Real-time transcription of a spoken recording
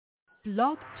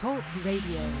Blog Talk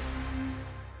Radio.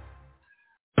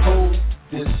 Hold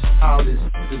this out is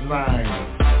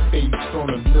designed based on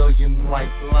a million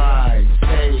white lies.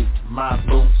 Hey, my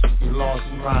boots, you lost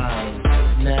mine.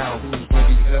 Now who's gonna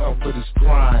be held for this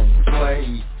crime?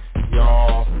 Play,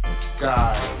 y'all,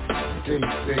 guys. They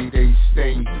say they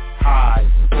stay high,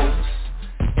 folks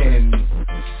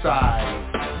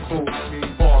inside. Close,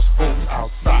 boss folks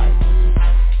outside.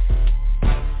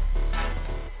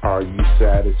 Are you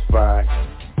satisfied?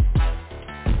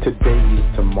 Today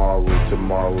is tomorrow,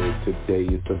 tomorrow today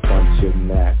is a bunch of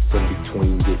naps in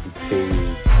between getting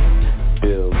paid.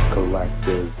 Bills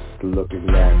collectors looking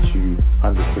at you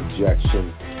under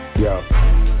projection. Yo,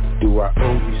 do I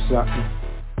owe you something?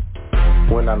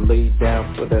 When I laid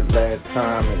down for the last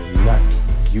time and nothing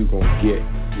you gon' get,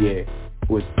 yeah,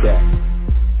 what's that?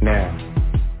 Now,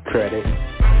 credit,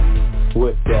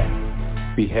 what's that?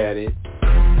 Beheaded,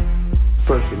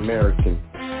 first American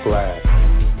flag.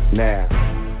 Now,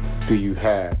 do you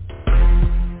have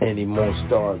any more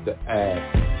stars to add?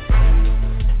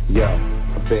 Yo,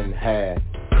 I've been had.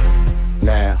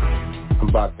 Now, I'm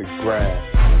about to grab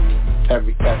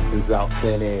every essence out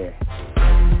thin air.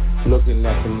 Looking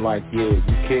at them like, yeah, you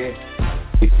care?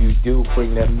 If you do,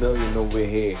 bring that million over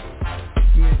here.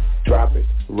 Drop it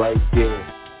right there.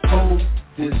 Hold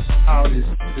this out is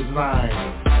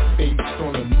designed based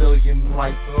on a million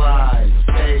white lies.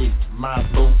 Hey, my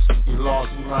boots, you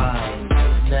lost mine.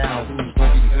 Now who's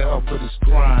gonna be held for this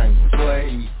crime?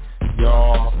 Play,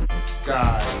 y'all,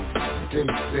 guys. They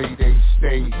say they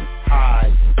stay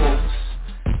high, folks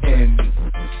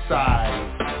inside.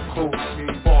 Close,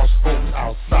 boss folks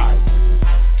outside.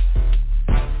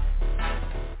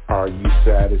 Are you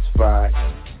satisfied?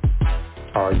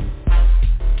 Are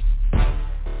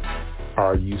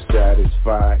you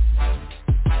satisfied?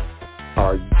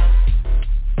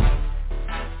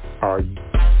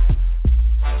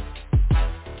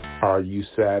 Are you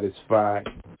satisfied?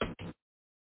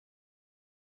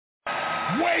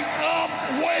 Wake up,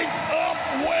 wake up,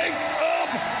 wake up,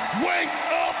 wake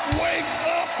up, wake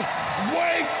up,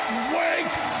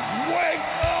 wake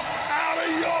up out of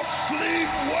your sleep,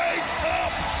 wake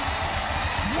up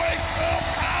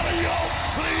out of your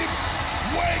sleep,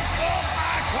 wake up,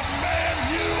 I command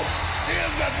you in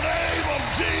the name of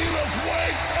Jesus,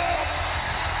 wake up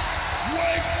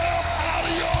out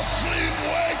of your sleep,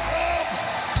 wake up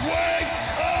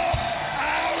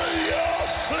out of your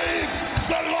sleep.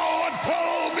 The Lord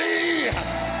told me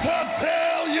to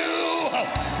tell you,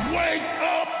 wake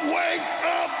up, wake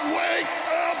up, wake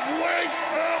up, wake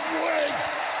up,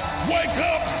 wake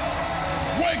up,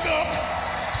 wake up,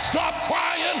 stop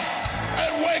crying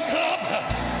and wake up,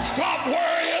 stop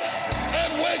worrying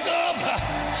and wake up,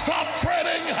 stop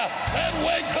fretting and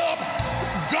wake up.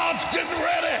 God's getting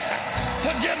ready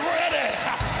to get ready,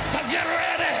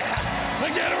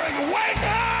 wake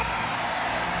up!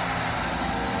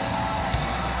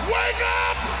 Wake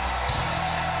up!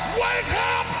 Wake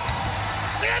up!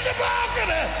 In the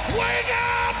balcony! Wake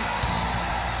up!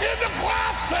 In the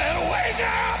closet! Wake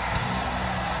up!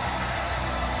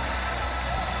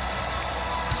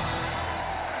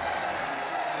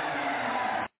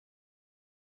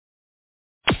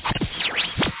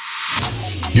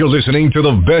 You're listening to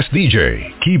the best DJ,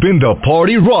 keeping the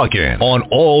party rocking on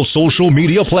all social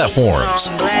media platforms.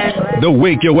 The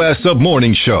Wake Your Ass Up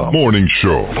Morning Show.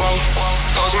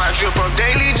 My drip up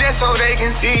daily just so they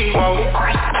can see.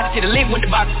 I see the link with the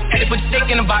box, and they put the stick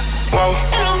in the box. And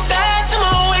I'm back to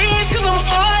my ways, cause I'm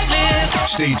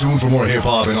heartless. Stay tuned for more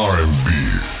hip-hop and R&B.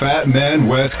 Fat Man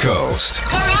West Coast.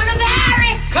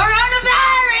 Coronavirus,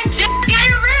 just get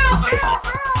real.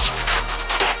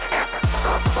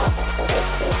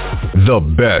 The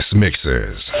best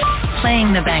mixes.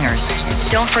 Playing the bangers.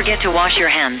 Don't forget to wash your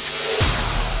hands.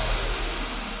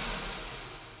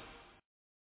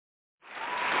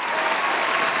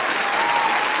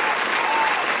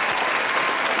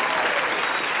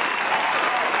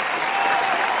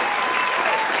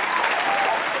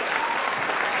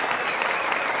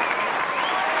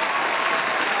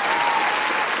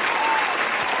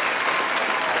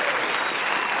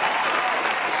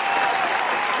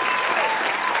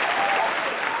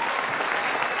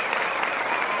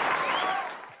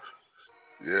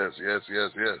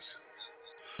 Yes.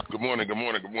 Good morning,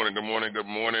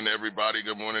 everybody.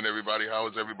 How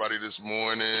is everybody this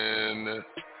morning?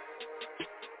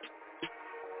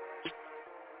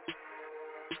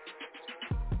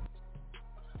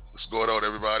 What's going on,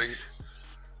 everybody?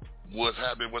 What's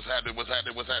happening? Good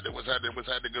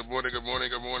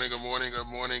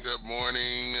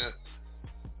morning.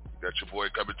 Got your boy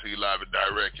coming to you live and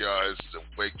direct, y'all. It's the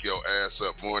Wake Your Ass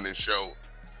Up morning show.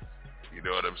 You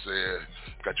know what I'm saying?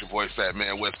 Got your boy Fat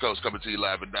Man West Coast coming to you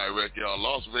live and direct, y'all.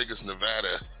 Las Vegas,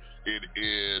 Nevada. It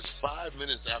is 5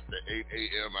 minutes after 8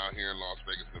 a.m. out here in Las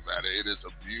Vegas, Nevada. It is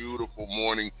a beautiful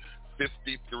morning.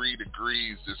 53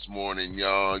 degrees this morning,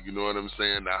 y'all. You know what I'm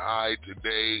saying? The high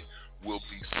today will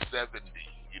be 70.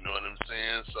 You know what I'm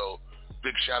saying? So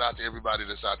big shout out to everybody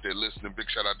that's out there listening. Big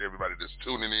shout out to everybody that's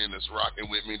tuning in, that's rocking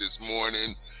with me this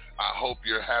morning. I hope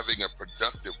you're having a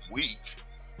productive week.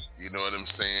 You know what I'm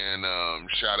saying?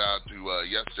 Shout out to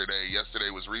yesterday. Yesterday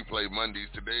was Replay Mondays.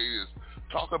 Today is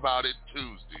Talk About It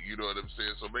Tuesday. You know what I'm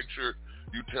saying? So make sure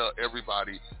you tell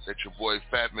everybody that your boy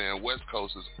Fat Man West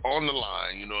Coast is on the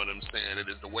line. You know what I'm saying? It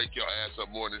is the Wake Your Ass Up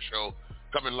Morning Show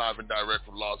coming live and direct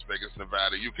from Las Vegas,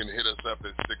 Nevada. You can hit us up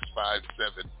at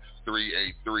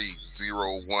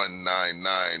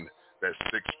 657-383-0199. That's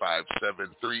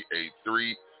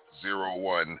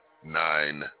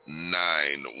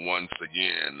 657-383-0199. Once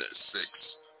again,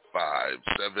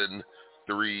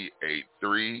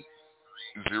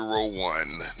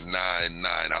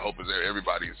 657-383-0199. I hope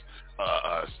everybody's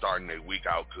starting their week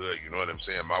out good. You know what I'm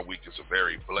saying? My week is a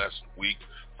very blessed week.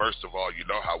 First of all, you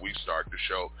know how we start the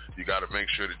show. You got to make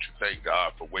sure that you thank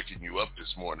God for waking you up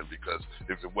this morning, because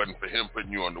if it wasn't for him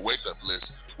putting you on the wake-up list,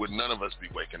 would none of us be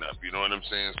waking up? You know what I'm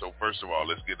saying? So first of all,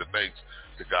 let's give the thanks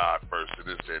to God first, to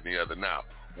this and the other. Now,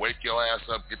 wake your ass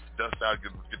up, get the dust out, get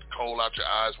the coal out your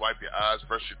eyes, wipe your eyes,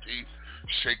 brush your teeth,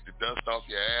 shake the dust off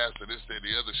your ass, and this and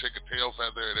the other, shake a tail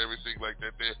feather and everything like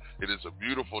that there. It is a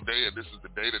beautiful day, and this is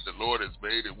the day that the Lord has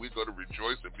made, and we're going to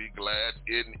rejoice and be glad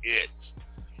in it.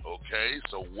 Okay,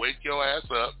 so wake your ass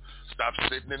up. Stop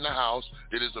sitting in the house.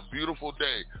 It is a beautiful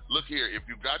day. Look here, if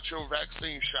you got your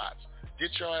vaccine shots, get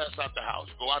your ass out the house.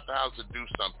 Go out the house and do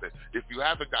something. If you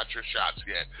haven't got your shots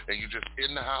yet and you're just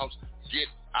in the house, get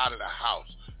out of the house.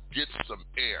 Get some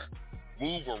air.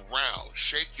 Move around.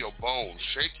 Shake your bones.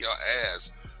 Shake your ass.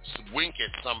 Wink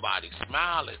at somebody.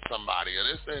 Smile at somebody. Or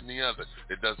this and the other.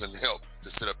 It doesn't help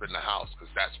to sit up in the house, because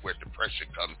that's where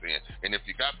depression comes in. And if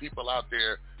you got people out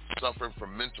there suffering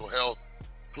from mental health,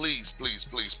 please, please,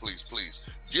 please, please, please,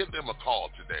 give them a call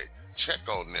today. Check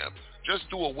on them. Just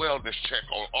do a wellness check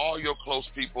on all your close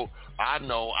people. I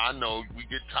know we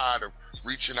get tired of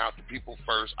reaching out to people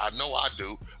first. I know I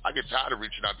do. I get tired of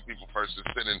reaching out to people first and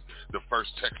sending the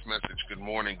first text message, good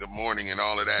morning, and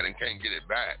all of that, and can't get it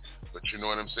back. But you know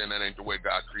what I'm saying? That ain't the way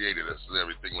God created us and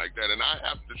everything like that. And I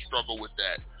have to struggle with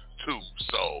that too.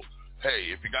 So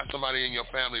hey, if you got somebody in your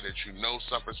family that you know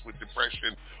suffers with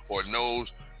depression, or knows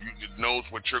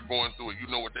what you're going through, or you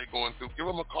know what they're going through, give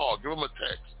them a call, give them a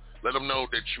text. Let them know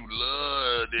that you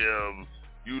love them.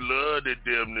 You loved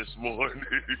them this morning.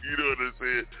 You know what I'm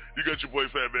saying? You got your boy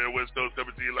Fat Man West Coast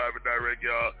coming to you live and direct,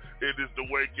 y'all. It is the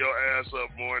Wake Your Ass Up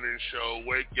morning show.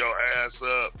 Wake your ass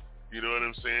up. You know what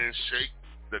I'm saying? Shake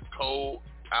the cold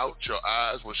out your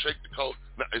eyes. Well, shake the cold.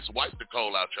 No, it's wipe the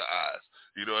cold out your eyes.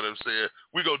 You know what I'm saying?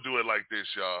 We gonna do it like this,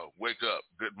 y'all. Wake up.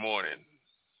 Good morning.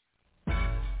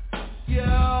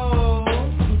 Yo,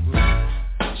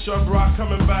 Sean Brock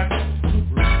coming back.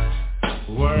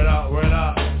 Word out, word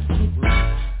out.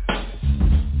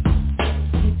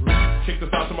 Kick this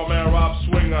out to my man Rob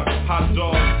Swinger, Hot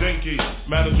Dog, Dinky,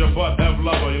 Manager Bud, Ev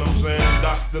Lover, you know what I'm saying?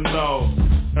 Dr. No.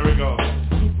 Here we go.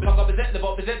 It's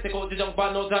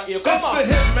the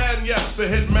hitman, yes, the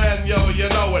hitman, yo, you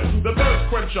know it. The thirst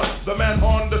quencher, the man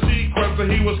on the sequencer.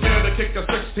 He was scared to kick a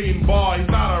 16 bar. He's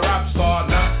not a rap star,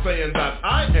 not saying that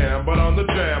I am, but on the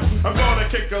jam I'm gonna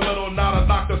kick a little, not a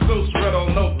Dr. Seuss riddle.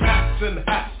 No cats and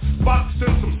hats, box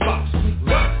and some socks.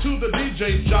 But to the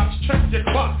DJ jocks, check your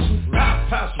clocks. Half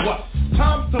past what?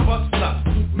 Time to bust nuts.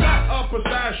 Not a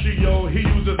pistachio, he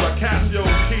uses a Casio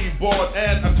keyboard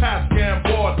and a Tascam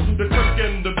board. The cook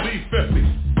in the B50,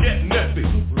 get nifty,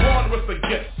 born with the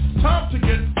gift. Time to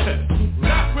get tipped.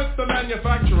 Not with the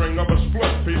manufacturing of a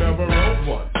split. He never wrote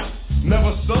one,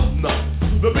 never sold none.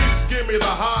 The beats give me the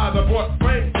high that brought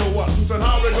fame to us. And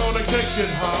how we gonna kick it,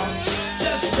 huh?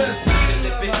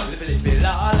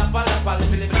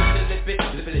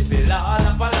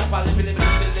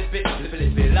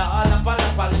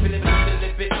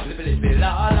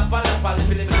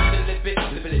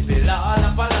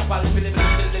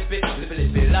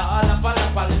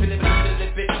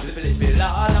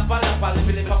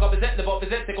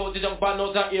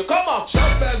 Come on!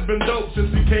 Chubb has been dope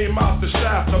since he came out the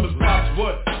shaft of his pop's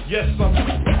wood. Yes,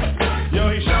 yo,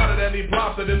 he shot it and he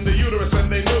plopped it in the uterus,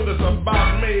 and they knew this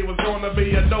about me was gonna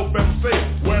be a dope MC.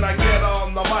 When I get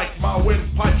on the mic, my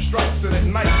windpipe strikes and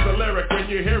ignites the lyric. When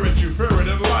you hear it, you hear it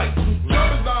in light.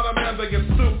 Chubb is not a man that gets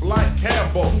soup like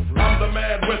Campbell. I'm the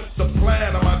man with the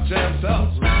plan of my jam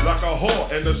cells. Like a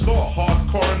whore in the store,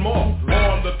 hardcore and more.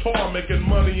 On the tour, making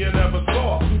money in ever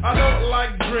I don't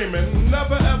like dreaming,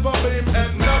 never ever beam,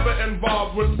 and never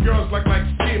involved with girls like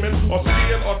scheming or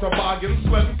skiing or toboggan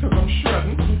sledding, cause I'm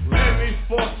shredding. Any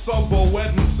thoughts of a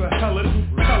wedding, so Helen,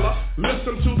 Hella,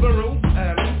 listen to the rule,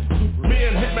 and me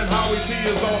and Hitman Howie T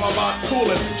is all about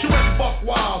cooling. She went buck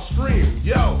wild, scream,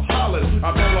 yo, hollered. I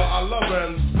told her I love her,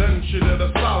 and then she did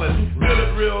a solid. Did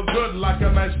it real good like a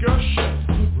nice girl shit.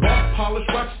 Buck polish,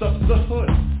 waxed up the hood.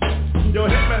 Yo,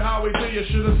 Hitman Howie T, you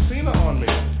should have seen her on me.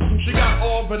 She got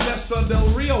all Vanessa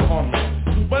Del Rio on me.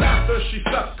 But after she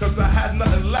stepped, cause I had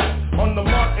nothing left, on the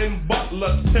Martin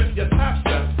Butler tip, your tap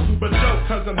step. But yo,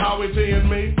 cousin Howie T and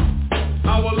me,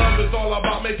 our love is all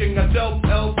about making a dope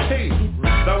LP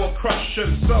that will crush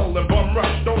and sell and bum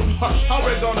rush. Don't hush, how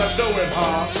we gonna do it,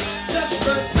 huh?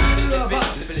 Desperate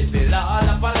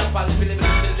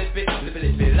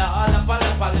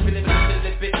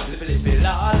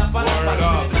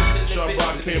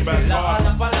Shabbat came back hard.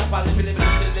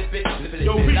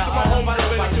 Yo, peace to my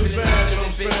homegirl, Lady Suzanne, you know what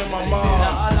I'm saying? My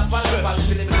mom, sis,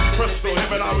 Crystal,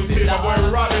 him and I, we see my boy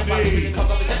Robbie D. You know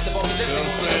what I'm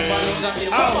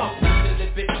saying? Out.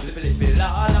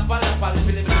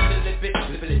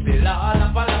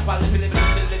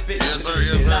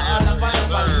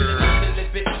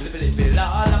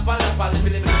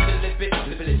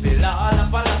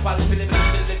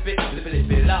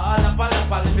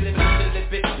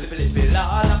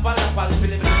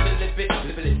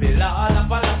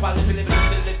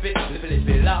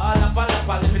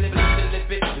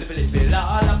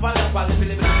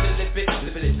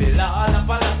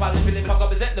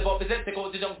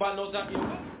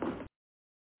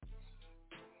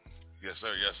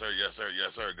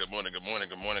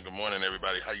 Good morning,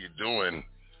 everybody. How you doing?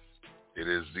 It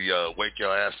is the Wake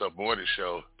Your Ass Up Morning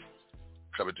Show,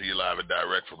 coming to you live and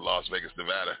direct from Las Vegas,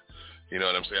 Nevada. You know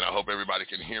what I'm saying? I hope everybody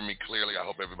can hear me clearly. I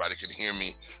hope everybody can hear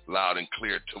me loud and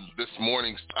clear. This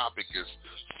morning's topic is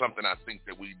something I think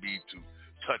that we need to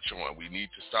touch on. We need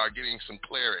to start getting some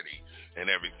clarity and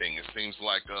everything. It seems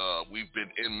like we've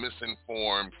been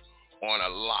misinformed on a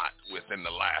lot within the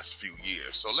last few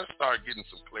years. So let's start getting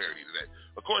some clarity today.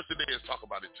 Of course, today is Talk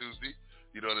About It Tuesday.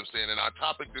 You know what I'm saying? And our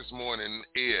topic this morning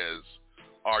is,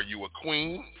 are you a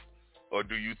queen or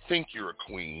do you think you're a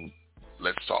queen?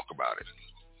 Let's talk about it.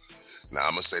 Now,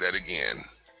 I'm going to say that again.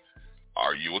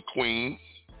 Are you a queen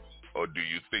or do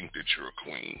you think that you're a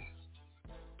queen?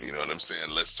 You know what I'm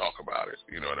saying? Let's talk about it.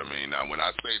 You know what I mean? Now, when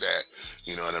I say that,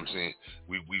 you know what I'm saying?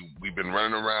 We've been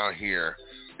running around here,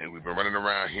 and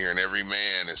every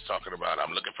man is talking about,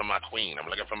 I'm looking for my queen. I'm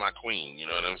looking for my queen. You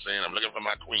know what I'm saying? I'm looking for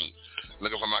my queen.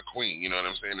 Looking for my queen. You know what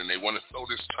I'm saying? And they want to throw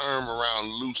this term around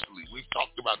loosely. We've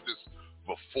talked about this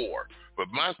before. But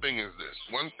my thing is this.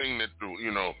 One thing that,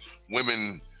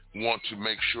 women want to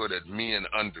make sure that men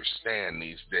understand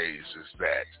these days is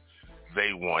that they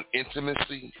want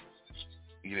intimacy.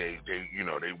 They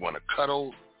want to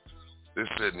cuddle, this,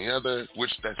 that, and the other,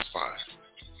 which that's fine.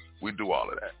 We do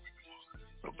all of that.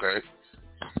 Okay?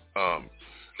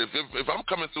 If I'm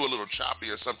coming through a little choppy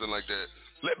or something like that,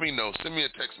 let me know. Send me a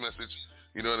text message,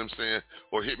 you know what I'm saying?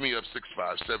 Or hit me up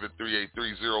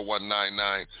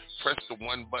 657-383-0199. Press the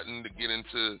 1 button to get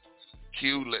into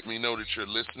queue. Let me know that you're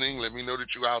listening. Let me know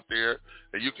that you're out there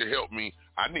and you can help me.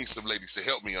 I need some ladies to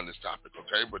help me on this topic,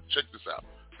 okay? But check this out.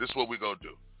 This is what we're going to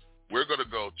do. We're going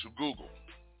to go to Google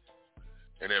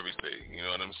and everything, you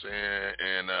know what I'm saying?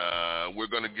 And we're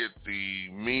going to get the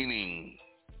meaning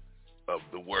of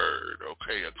the word,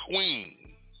 okay? A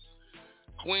queen.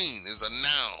 Queen is a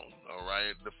noun, all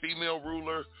right? The female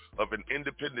ruler of an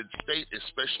independent state,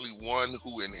 especially one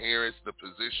who inherits the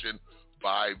position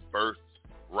by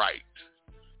birthright,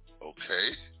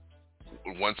 okay?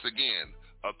 Once again,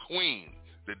 a queen.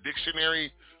 The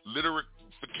dictionary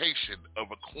literarification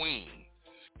of a queen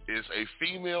is a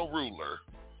female ruler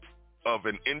of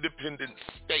an independent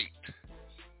state,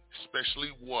 especially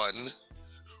one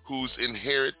who's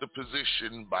inherit the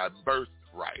position by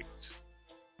birthright.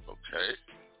 Okay?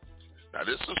 Now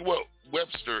this is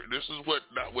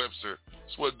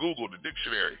what Google, the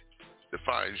dictionary,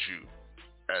 defines you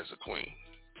as a queen.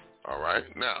 All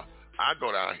right? Now, I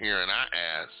go down here and I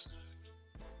ask,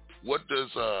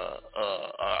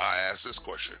 I ask this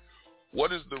question.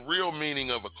 What is the real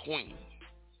meaning of a queen?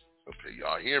 Okay,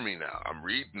 y'all hear me now. I'm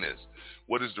reading this.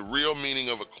 What is the real meaning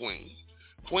of a queen?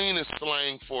 Queen is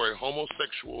slang for a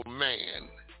homosexual man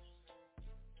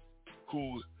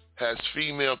who has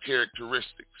female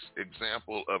characteristics.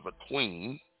 Example of a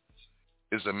queen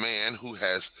is a man who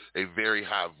has a very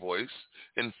high voice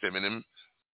and feminine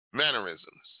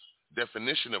mannerisms.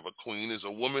 Definition of a queen is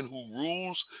a woman who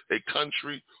rules a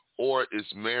country or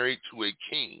is married to a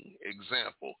king.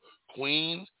 Example,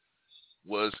 Queen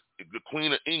was the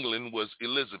Queen of England was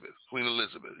Elizabeth, Queen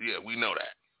Elizabeth. Yeah, we know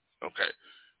that. Okay,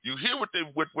 you hear what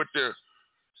they're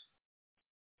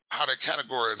how they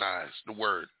categorize the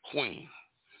word queen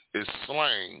is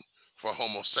slang for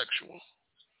homosexual.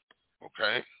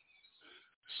 Okay,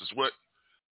 this is what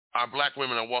our black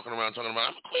women are walking around talking about.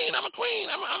 I'm a queen. I'm a queen.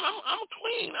 I'm a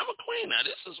queen. I'm a queen. Now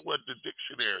this is what the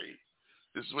dictionary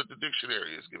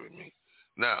is giving me.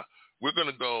 Now we're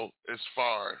gonna go as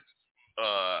far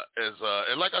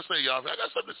and like I say, y'all, if I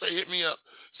got something to say, hit me up.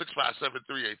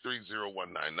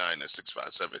 657-383-0199. That's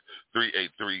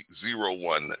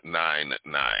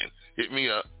 657-383-0199. Hit me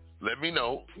up. Let me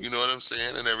know, you know what I'm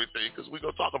saying, and everything, because we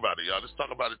going to talk about it, y'all. Let's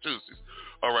talk about it Tuesdays.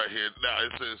 All right, here. Now,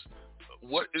 it says,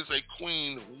 what is a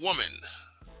queen woman?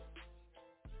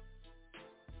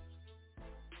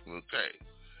 Okay.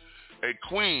 A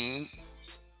queen,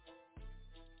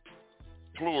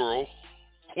 plural,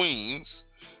 queens,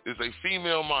 is a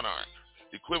female monarch,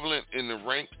 equivalent in the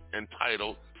rank and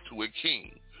title to a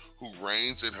king, who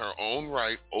reigns in her own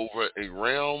right over a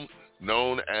realm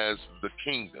known as a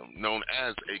kingdom,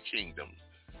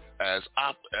 as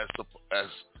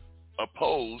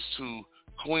opposed to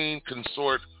queen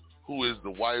consort, who is the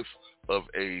wife of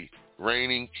a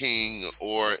reigning king,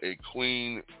 or a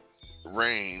queen a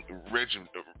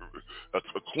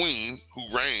queen who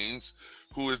reigns,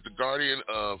 who is the guardian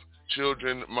of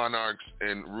children, monarchs,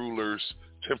 and rulers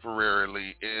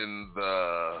temporarily in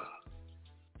the...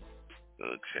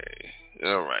 Okay.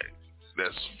 All right.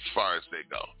 That's as far as they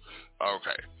go.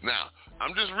 Okay. Now,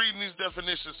 I'm just reading these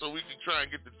definitions so we can try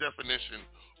and get the definition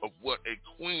of what a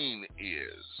queen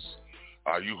is.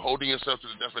 Are you holding yourself to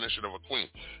the definition of a queen?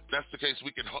 If that's the case,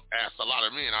 we can ask a lot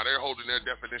of men. Are they holding their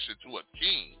definition to a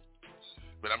king?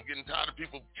 But I'm getting tired of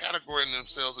people categorizing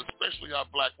themselves, especially our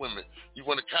black women. You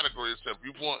want to categorize yourself.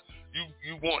 You want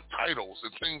titles and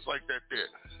things like that there.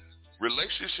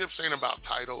 Relationships ain't about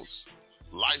titles.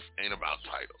 Life ain't about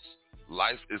titles.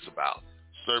 Life is about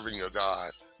serving your God,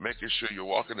 making sure you're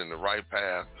walking in the right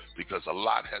path, because a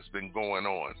lot has been going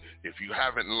on. If you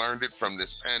haven't learned it from this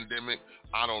pandemic,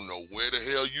 I don't know where the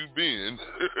hell you've been,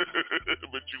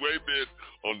 but you ain't been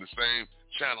on the same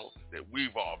channel that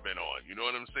we've all been on. You know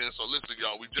what I'm saying? So listen,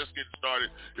 y'all, we just getting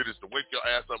started. It is the Wake Your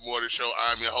Ass Up Morning Show.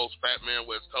 I'm your host, Fat Man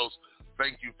West Coast.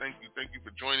 Thank you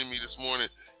for joining me this morning.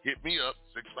 Hit me up,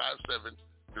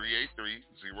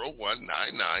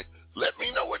 657-383-0199. Let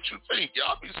me know what you think.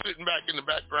 Y'all be sitting back in the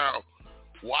background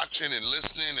watching and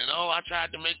listening, and I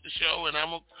tried to make the show, and I'm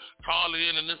going to call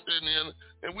in and this and then,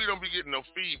 and we don't be getting no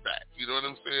feedback. You know what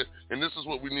I'm saying? And this is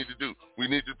what we need to do. We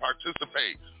need to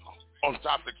participate on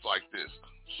topics like this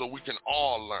so we can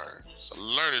all learn. It's a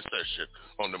learning session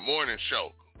on the morning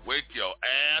show. Wake your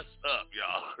ass up,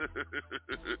 y'all.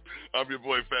 I'm your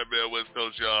boy, Fat Man West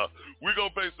Coast, y'all. We're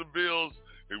going to pay some bills,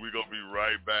 and we're going to be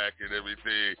right back and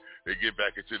everything and get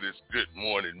back into this good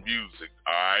morning music,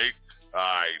 all right? All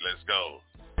right, let's go.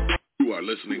 You are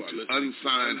listening to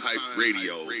Unsigned Hype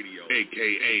Radio,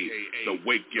 a.k.a. the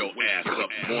Wake Your Ass Up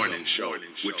Morning Show,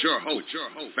 with your host,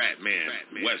 Fat Man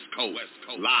West Coast,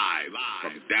 live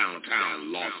from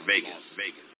downtown Las Vegas.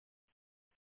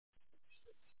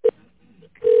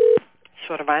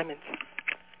 Short environments.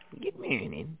 Good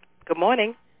morning. Good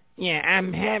morning. Yeah,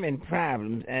 I'm having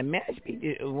problems. May I speak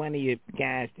to one of you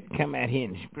guys to come out here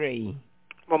and spray?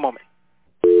 One moment.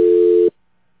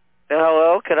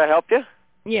 Hello, can I help you?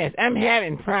 Yes, I'm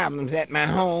having problems at my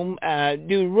home.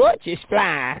 Do roaches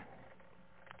fly?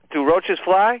 Do roaches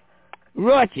fly?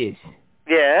 Roaches.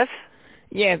 Yes.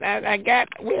 Yes,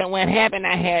 what happened,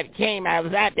 I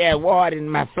was out there watering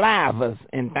my flowers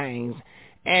and things,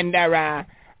 and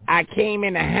I came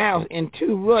in the house and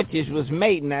two roaches was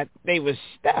mating. They was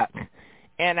stuck,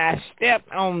 and I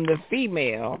stepped on the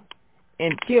female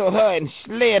and killed her and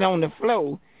slid on the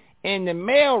floor, and the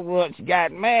male roach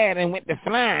got mad and went to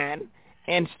flying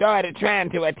and started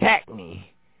trying to attack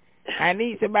me. I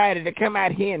need somebody to come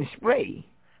out here and spray.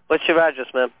 What's your address,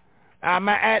 ma'am?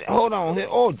 Hold on.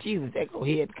 Oh, Jesus, there go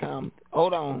here it comes.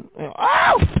 Hold on.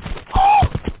 Oh! Oh!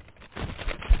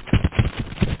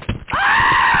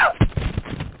 Ah!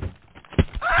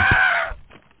 Ah!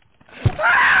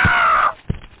 Ah!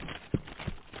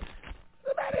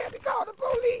 Somebody had to call the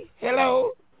police.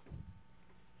 Hello?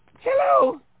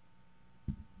 Hello?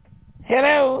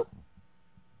 Hello?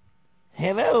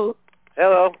 Hello?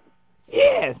 Hello?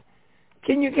 Yes.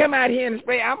 Can you come out here and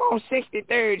spray? I'm on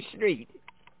 63rd Street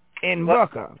in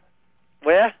Booker.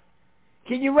 Where?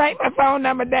 Can you write my phone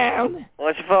number down?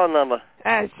 What's your phone number?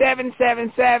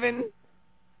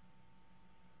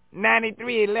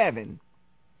 777-9311.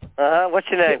 What's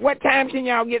your name? What time can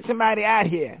y'all get somebody out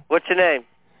here? What's your name?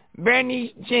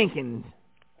 Bernice Jenkins.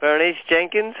 Bernice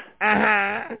Jenkins?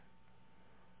 Uh-huh.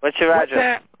 What's your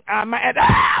address? Oh,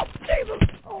 Jesus.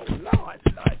 Oh, Lord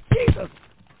Jesus.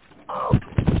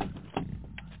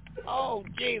 Oh,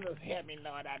 Jesus. Help me,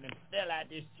 Lord. I done fell out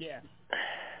this chair.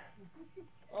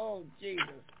 Oh, Jesus.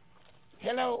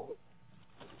 Hello?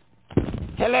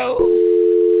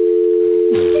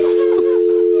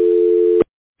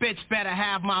 Bitch better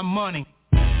have my money.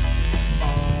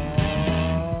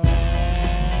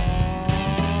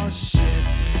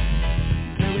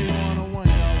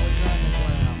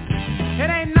 It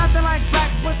ain't nothing like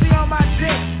black pussy on my dick.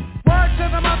 Word to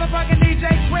the motherfucking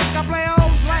DJ Quick. I play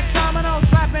O's like dominoes,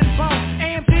 slapping bone.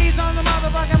 AMG's on the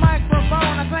motherfucking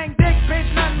microphone. I sing dick, bitch,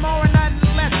 nothing more and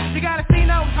nothing less. You gotta see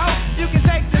no hope. You can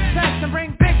take the test and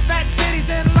bring big fat titties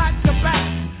and lots of backs.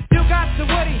 You got the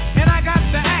Woody and I got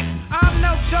the axe. I'm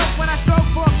no joke when I stroke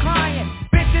for a client.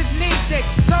 Bitches need dick,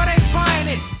 so they buying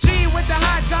it. G with the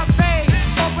hot top fade.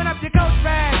 Open up your coach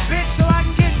bag, bitch, so I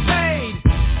can get paid.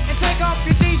 And take off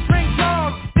your G-string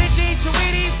drawers. Did you eat your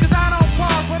Wheaties? Cause I don't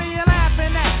pause. What are you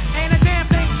laughing at? Ain't a damn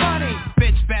thing funny.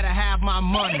 Bitch better have my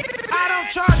money. I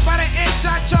don't charge by the inch,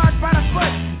 I charge by the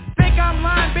foot. Think I'm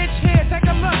lying, bitch, here, take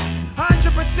a look.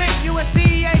 100%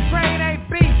 USDA grade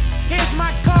AB. Here's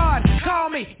my card, call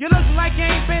me. You look like you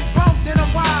ain't been bumped in a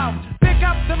while. Pick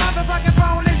up the motherfucking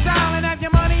phone and dial and have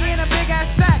your money in a big ass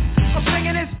sack. I'm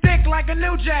swinging this dick like a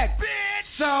new jack. Bitch,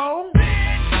 so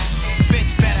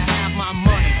bitch better have my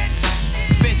money.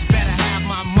 Bitch better have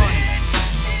my money.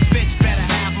 Bitch better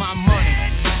have my money.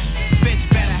 Bitch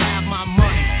better have my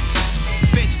money.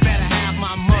 Bitch better have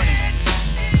my money.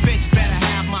 Bitch better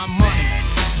have my money.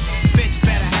 Bitch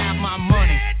better have my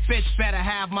money. Bitch better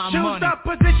have my money. Choose the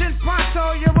position spot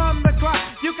so you're on the clock.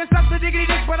 You can suck the diggity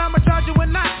dick, but I'ma charge you a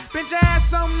knot. Bend your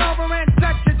ass on over and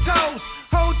touch your toes.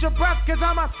 Hold your breath, cause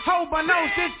I'ma hold my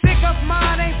nose. This dick of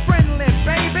mine ain't friendly,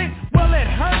 baby. Will it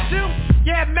hurt you?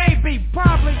 Yeah, maybe,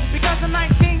 probably, because I'm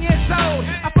 19 years old.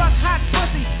 I fuck hot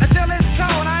pussy until it's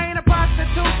cold. I ain't a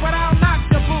prostitute, but I'll knock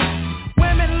the boot.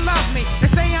 Women love me, they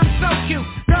say I'm so cute.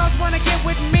 Girls wanna get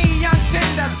with me, young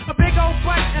tender. A big old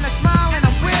butt and a smile and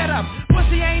a weird up.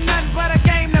 Pussy ain't nothing but a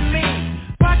game to me.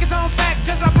 Pockets on fat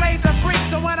cause I play the freak.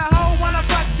 So when a hoe wanna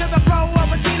fuck to the flow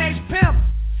of a teenage pimp,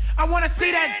 I wanna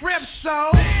see that grip,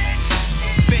 so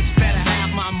bitch better have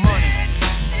my money.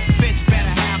 Bitch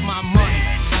better have my money.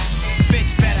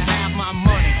 Bitch better have my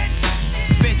money.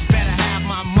 Bitch better have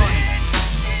my money.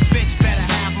 Bitch better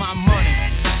have my money.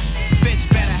 Bitch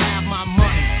better have my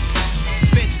money.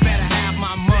 Bitch better have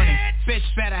my money.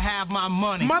 Bitch better have my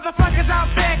money. Motherfuckers out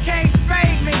there can't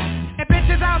fade me, and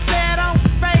bitches out there don't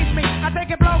faze me. I take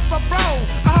it blow for blow.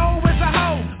 A hoe is a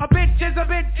hoe. A bitch is a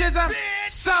bitch is a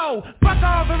so fuck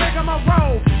all the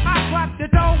rigmarole. I clap the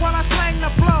dough while I slang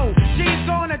the flow. She's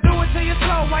gonna do it till you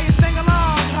slow while you sing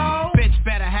along, ho. Bitch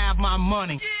better have my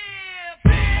money.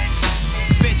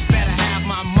 Bitch better have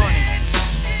my money.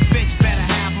 Bitch better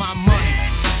have my money.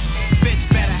 Bitch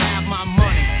better have my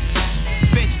money.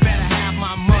 Bitch better have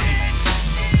my money.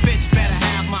 Bitch better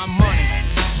have my money.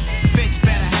 Bitch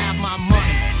better have my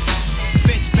money.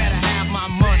 Bitch better have my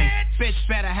money. Bitch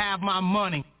better have my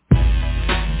money.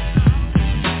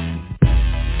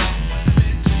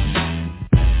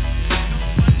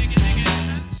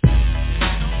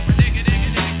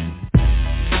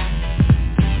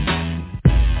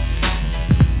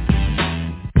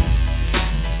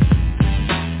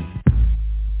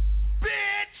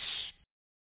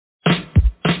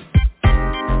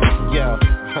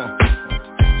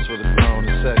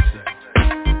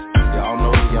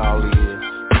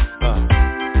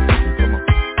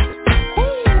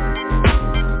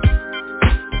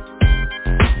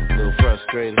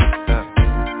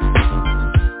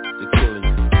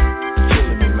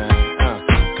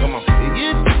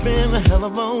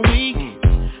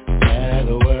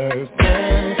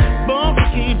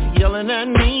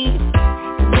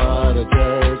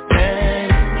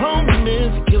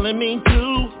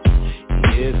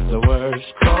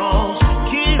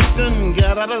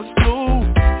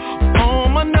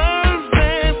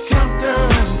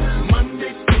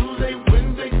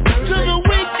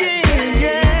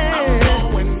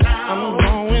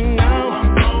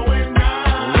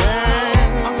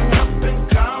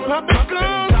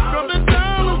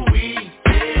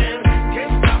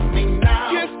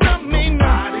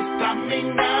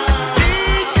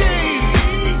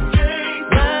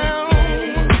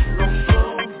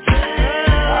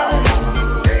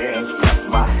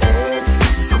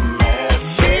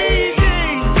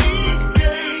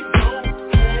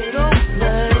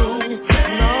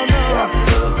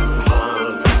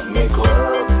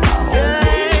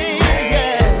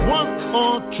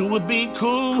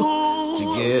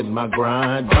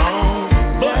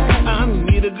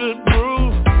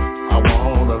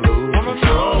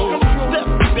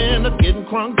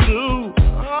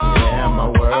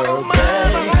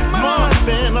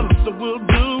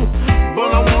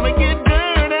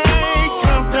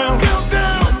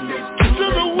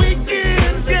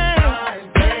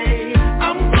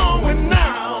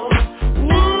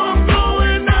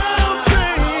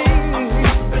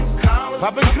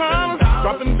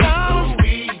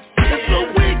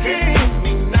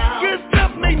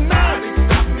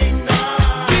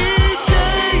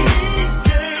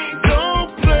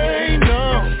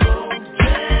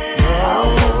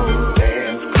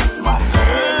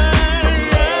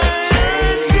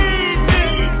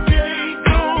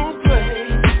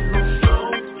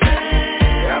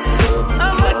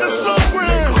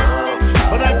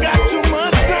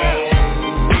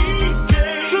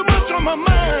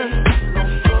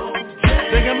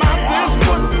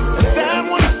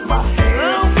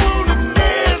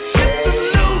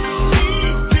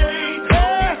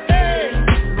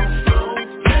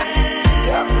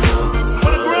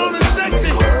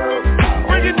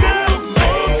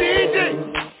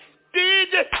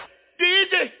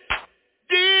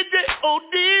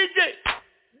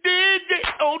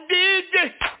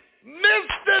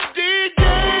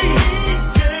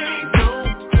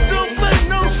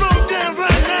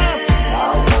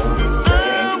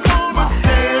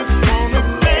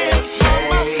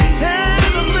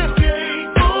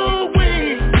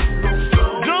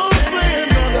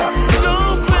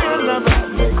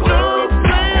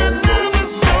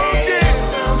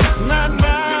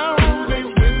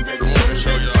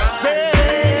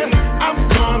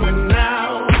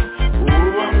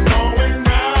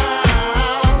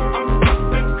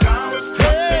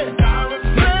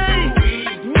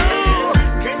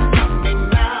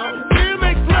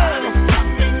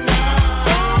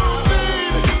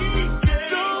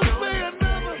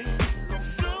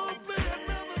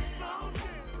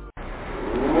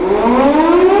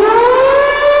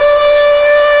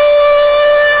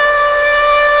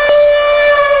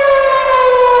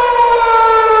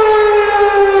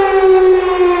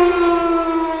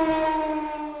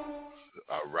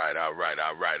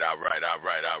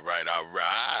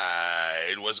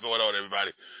 What's going on,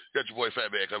 everybody? Got your boy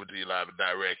Fat Man coming to you live and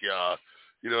direct, y'all.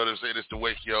 You know what I'm saying? It's the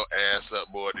Wake Your Ass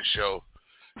Up Board the show.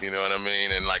 You know what I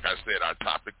mean? And like I said, our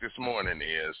topic this morning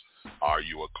is, are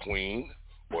you a queen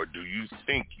or do you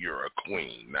think you're a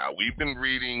queen? Now, we've been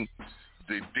reading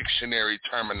the dictionary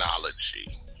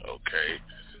terminology, okay?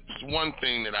 It's one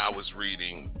thing that I was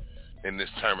reading in this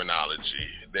terminology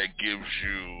that gives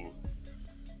you,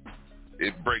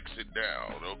 it breaks it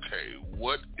down. Okay,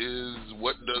 what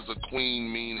does a queen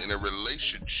mean in a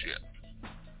relationship?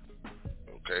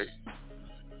 Okay,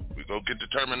 we go get the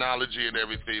terminology and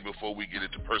everything before we get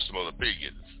into personal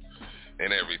opinions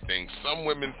and everything. Some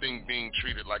women think being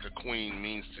treated like a queen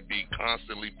means to be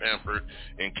constantly pampered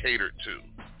and catered to.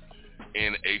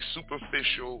 In a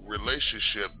superficial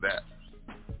relationship, that's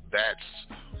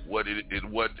what it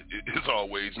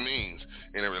always means.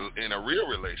 In a real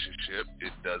relationship,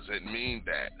 it doesn't mean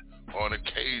that on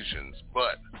occasions,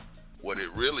 but what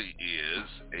it really is,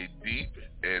 a deep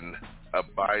and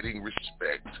abiding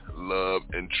respect, love,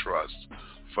 and trust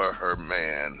for her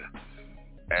man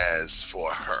as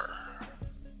for her.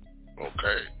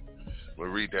 Okay, we'll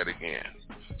read that again.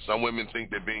 Some women think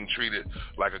that being treated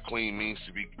like a queen means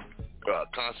to be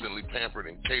constantly pampered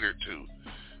and catered to.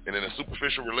 And in a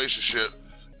superficial relationship,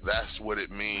 that's what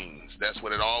it means. That's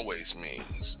what it always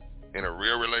means. In a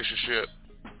real relationship,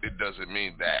 it doesn't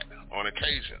mean that on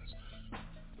occasions.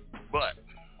 But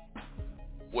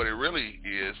what it really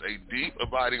is, a deep,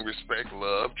 abiding respect,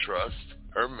 love, trust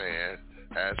her man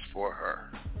as for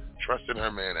her. Trusting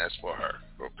her man as for her.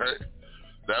 Okay?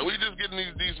 Now, we just getting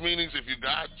these meanings. If you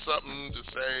got something to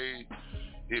say,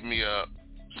 hit me up.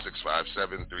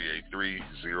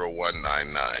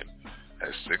 657-383-0199.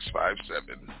 That's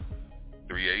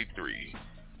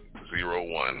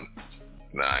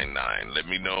 657-383-0199. Let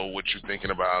me know what you're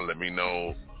thinking about. Let me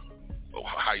know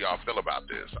how y'all feel about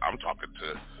this. I'm talking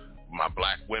to my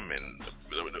black women,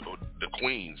 the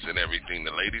queens and everything,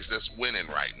 the ladies that's winning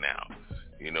right now.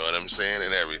 You know what I'm saying?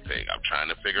 And everything. I'm trying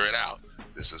to figure it out.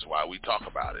 This is why we talk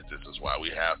about it. This is why we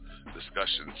have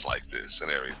discussions like this and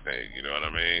everything. You know what I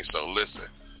mean? So listen.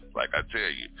 Like I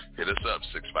tell you, hit us up,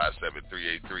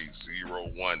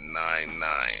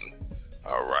 657-383-0199.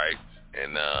 All right?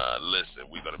 And listen,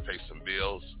 we're going to pay some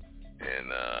bills,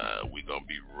 and we're going to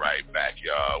be right back,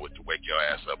 y'all, with the Wake Your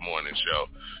Ass Up morning show.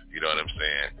 You know what I'm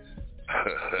saying?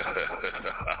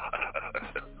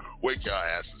 Wake your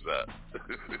asses up.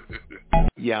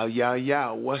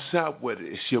 Yo, what's up with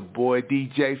it? It's your boy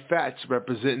DJ Fats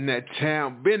representing that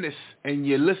town business, and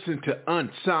you listen to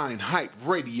Unsigned Hype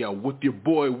Radio with your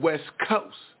boy West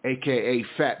Coast, a.k.a.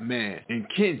 Fat Man and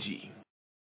Kenji.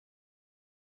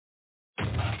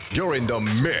 You're in the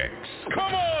mix.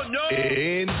 Come on, yo!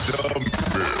 In the mix.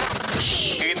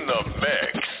 In the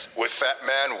mix with Fat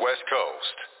Man West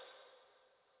Coast.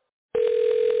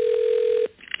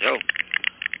 Yo.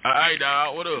 Hey,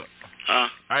 dog, what up? Huh?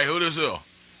 Hey, who this is?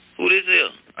 Who this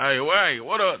is? Hey,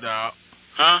 what up, dog?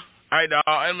 Huh? Hey, dog,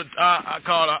 I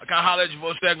called. Can I holler at you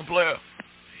for a second, player?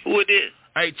 Who it is?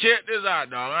 Hey, check this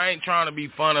out, dog. I ain't trying to be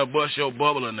funny or bust your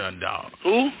bubble or nothing, dog.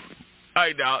 Who?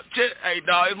 Hey, dog,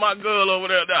 it's my girl over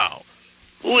there, dog.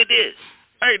 Who it is?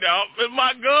 Hey, dog, it's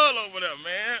my girl over there,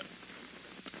 man.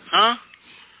 Huh?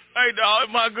 Hey, dog,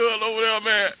 it's my girl over there,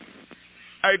 man.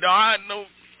 Hey, dog, I know...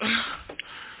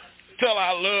 Tell her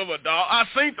I love her, dog. I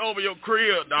seen over your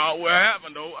crib, dog. What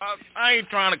happened, though? I ain't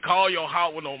trying to call your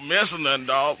house with no mess or nothing,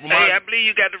 dog. Hey, I believe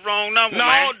you got the wrong number,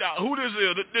 man. No, dog. Who this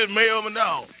is? This Melvin,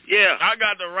 dog. Yeah. I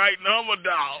got the right number,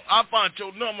 dog. I found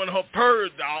your number in her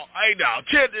purse, dog. Hey, dog,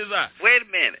 check this out. Wait a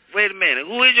minute.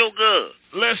 Who is your girl?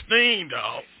 Lestine,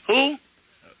 dog. Who?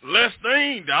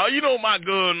 Lestine, dog. You know my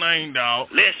girl name, dog.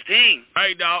 Lestine.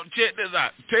 Hey, dog, check this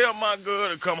out. Tell my girl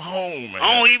to come home, man.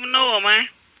 I don't even know her, man.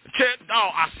 Check,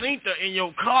 dog, I seen her in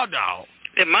your car, dog.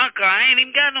 In my car? I ain't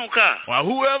even got no car. Well,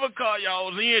 whoever car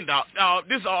y'all was in, dog,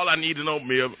 this is all I need to know,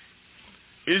 Melvin.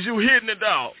 Is you hitting it,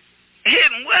 dog?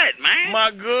 Hitting what, man?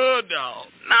 My good, dog.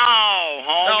 No,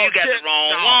 home, dog, you got the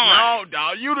wrong dog, one. No,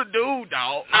 dog, you the dude,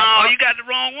 dog. No, you got the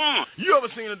wrong one. You ever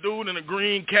seen a dude in a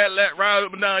green Cadillac ride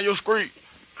up and down your street?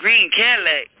 Green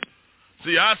Cadillac?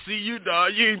 See, I see you,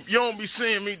 dog. You don't be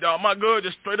seeing me, dog. My girl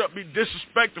just straight up be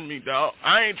disrespecting me, dog.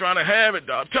 I ain't trying to have it,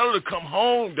 dog. Tell her to come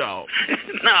home, dog.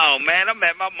 No, man, I'm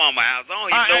at my mama's house. I don't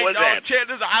even know what's happening. Check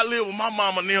this out. I live with my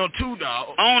mama now, too,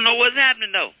 dog. I don't know what's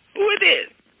happening, though. Who it is?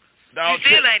 Dog, you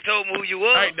still ain't told me who you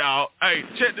was. Hey, dog. Hey,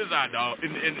 check this out, dog.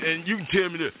 And you can tell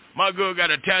me this. My girl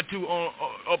got a tattoo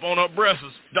up on her breasts,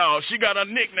 dog. She got a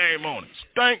nickname on it.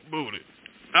 Stank Booty.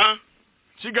 Huh?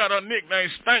 She got her nickname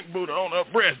Stank Booty on her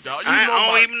breast, dog. I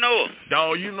don't even know her.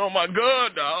 Dog, you know my girl,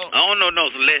 dog. I don't know no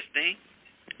Celestine.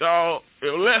 Dog,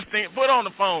 if Celestine, put on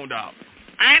the phone, dog.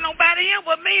 I ain't nobody here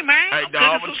but me, man. Hey, I'm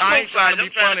dog, cooking but I ain't trying to be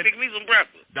funny. I'm trying to pick me some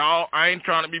breakfast. Dog, I ain't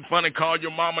trying to be funny, call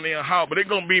your mama in the house, but it's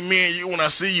going to be me and you when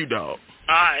I see you, dog.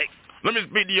 All right. Let me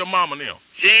speak to your mama now.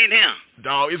 She ain't here.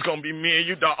 Dog, it's going to be me and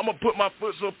you, dog. I'm going to put my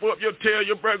foot so up your tail,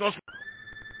 your breath going to...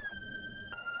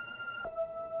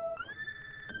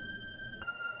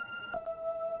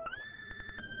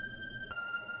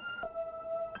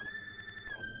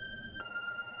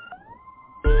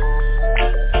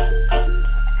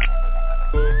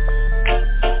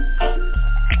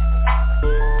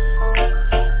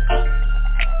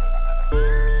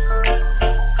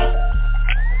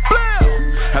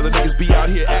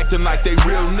 Acting like they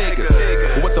real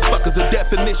niggas. What the fuck is the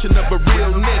definition of a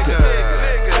real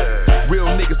nigga? Real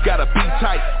niggas gotta be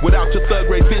tight. Without your thug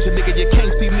ray vision, nigga, you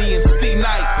can't see me in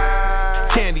C-Night.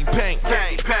 Candy paint,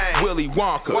 Willy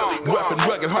Wonka. Weapon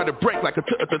rugged, hard to break like a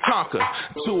Tonka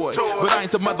toy. But I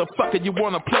ain't the motherfucker you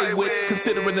wanna play with.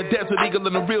 Considering the Desert Eagle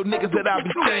and the real niggas that I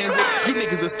be staying with. You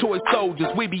niggas is toy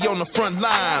soldiers, we be on the front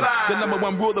line. The number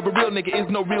one rule of a real nigga is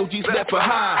no real G's left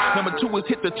behind. Number two is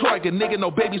hit the target, nigga,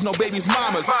 no babies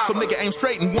mamas. So nigga aim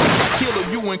straight and one shot killer,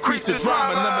 you increase the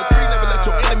drama. Number three, never let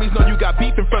your enemies know you got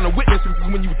beef in front of witnesses.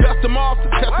 When you dust them off,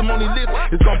 the testimony list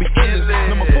is gonna be endless.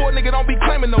 Number four, nigga, don't be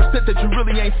claiming no shit that you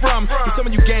really ain't from. And some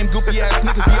of you game goofy ass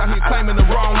niggas be out here claiming the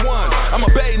wrong one. I'm a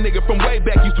Bay nigga from way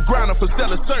back, used to grind up for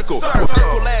Stella Circle.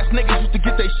 Circle ass niggas used to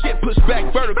get they shit pushed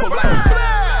back vertical like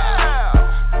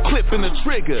clipping the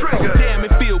trigger. Damn,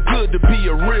 it feel good to be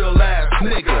a real ass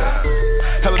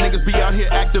nigga. Hella niggas be out here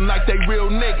acting like they real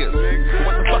niggas.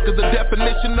 What the fuck is the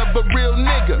definition of a real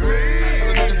nigga?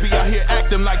 Hella niggas be out here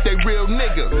acting like they real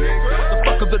niggas. What the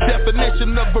fuck is the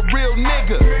definition of a real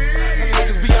nigga? Hella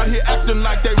niggas be out here acting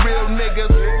like they real niggas.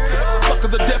 What the fuck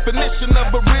is the definition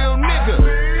of a real nigga?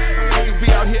 Hella niggas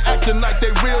be out here acting like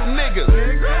they real niggas.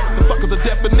 What the fuck is the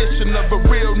definition of a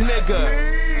real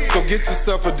nigga? So get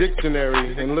yourself a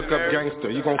dictionary and look up gangster.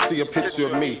 You gon' see a picture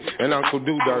of me and Uncle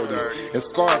Do Dirty and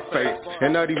Scarface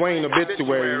and Nutty Wayne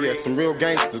obituary. Yeah, some real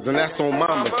gangsters, and that's on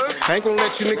mama. I ain't gonna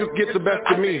let you niggas get the best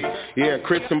of me. Yeah,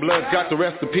 Crips and Bloods got the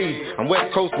recipe. I'm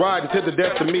West Coast riding to the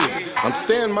death of me. I'm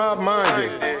staying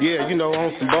mob-minded. Yeah, you know,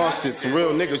 on some boss shit, some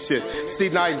real nigga shit.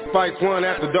 C-Night Spice One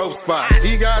at the dope spot.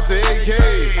 He got the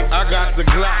AK, I got the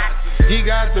Glock. He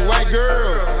got the white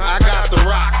girl, I got the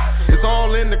rock. It's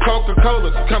all in the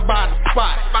Coca-Cola, so come by the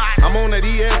spot. I'm on that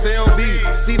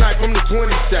ESLB, C-Night from the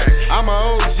 20 stack. I'm a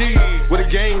OG with a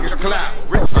gang of clap.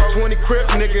 I'm 20 Crip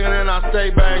nigga and I stay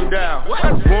banged out.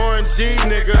 Warren G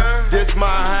nigga, this my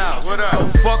house.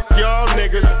 So fuck y'all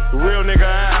niggas, real nigga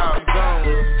out.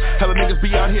 Hella niggas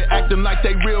be out here acting like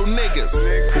they real niggas.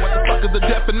 What the fuck is the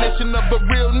definition of a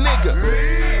real nigga?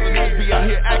 Hella niggas be out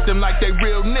here acting like they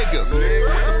real niggas. What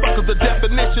the fuck is the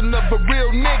definition of a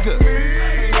real nigga?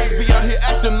 Niggas be out here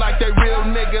acting like they real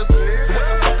niggas.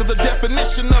 What the fuck is the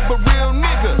definition of a real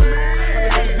nigga?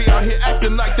 Niggas be out here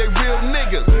acting like they real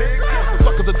niggas. What the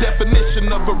fuck is the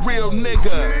definition of a real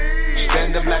nigga?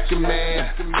 Stand up like a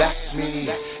man, that's me.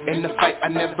 In the fight I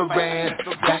never ran,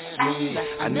 that's me.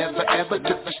 I never ever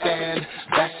took a stand,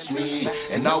 that's me.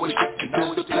 And always stick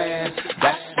to the plan,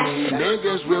 that's me.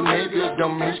 Niggas, real niggas,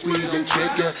 don't mean squeezing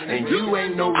trigger. And you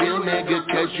ain't no real nigga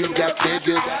cause you got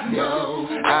figures. No,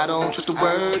 I don't trust the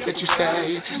word that you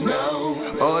say,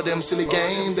 no. Or them silly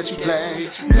games that you play,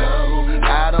 no.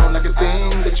 I don't like a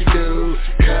thing that you do,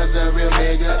 cause a real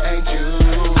nigga ain't you.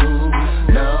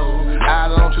 No, I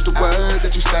don't trust the word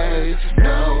that you say,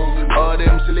 no. Or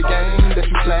them silly games that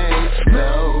you play,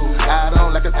 no. I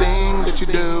don't like a thing that you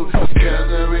do,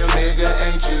 cause a real nigga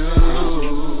ain't you.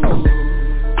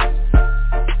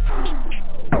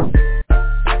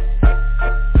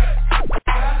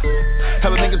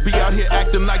 Hella niggas be out here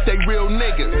acting like they real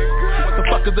niggas. What the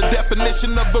fuck is the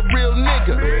definition of a real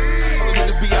nigga? Hella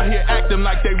niggas be out here acting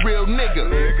like they real niggas.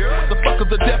 What the fuck is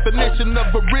the definition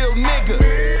of a real nigga?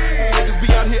 Niggas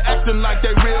be out here acting like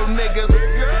they real niggas.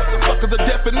 What the fuck is the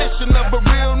definition of a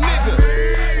real nigga?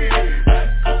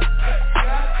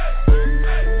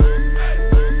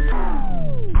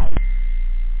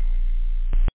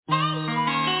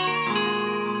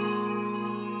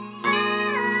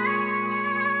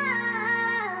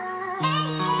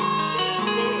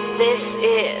 This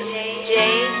is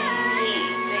J.E.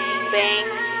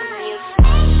 Banks Music.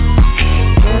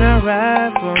 Can I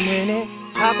ride for a minute?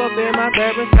 Hop up in my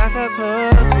baby, stock a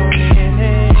club for a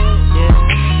minute.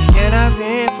 Yeah. Can I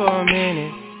vent for a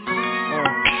minute?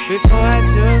 Before I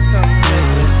do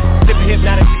something. Sipping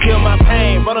hypnotic to kill my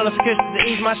pain. Run on the much cushion to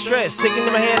ease my stress. Sticking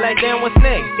in my head like, damn, what's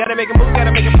next? Gotta make a move,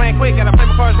 gotta make a plan quick. Gotta play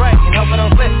my cards right and hope I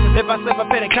don't slip. Cause if I slip, I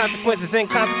pay the consequences. And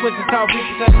consequences call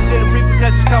repercussions. And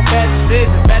repercussions call bad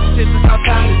decisions. Bad decisions call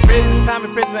time in prison. Time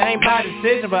in prison ain't by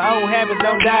decision, but old habits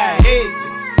don't die easy.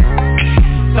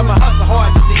 So I hustle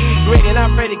hard just to eat grit. And I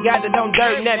pray to God that don't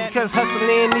dirt that, because hustling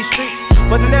in these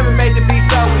streets wasn't never made to be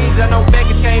so easy. I know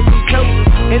beggars can't be choosers,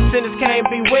 and sinners can't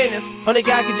be winners. Only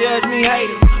God can judge me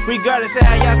haters, regardless of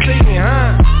how y'all see me,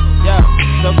 huh? Yo,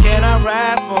 so can I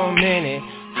ride for a minute?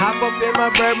 Hop up in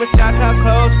my Bourbon, stock out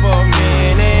clothes for a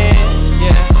minute.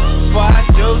 Yeah, before I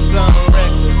do something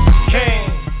reckless. King,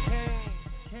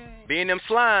 being them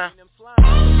slime.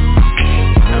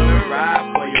 Come and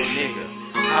ride for your nigga.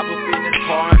 Hop up in this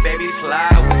car and baby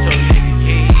slide with your nigga.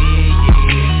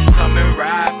 Yeah. Come and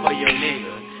ride for your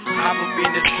nigga. Hop up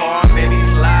in this car and baby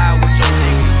slide with your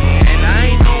nigga. Yeah. And I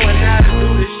ain't knowing how to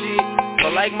do this shit,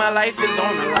 but like my life is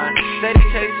on the line. Steady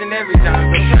chasing every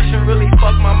time. Depression really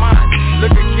fuck my mind.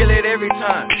 Look to kill it every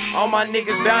time. All my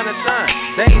niggas bound to shine.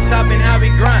 They ain't stopping how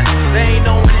we grind. They ain't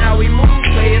knowing how we move.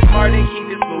 Play it smart and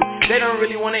keep it smooth. They don't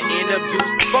really wanna end up juice.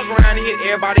 Fuck around and hit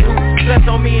everybody who slept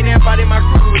on me and everybody in my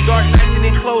crew. With dark nights and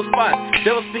in closed spots.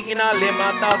 Devil speaking, I live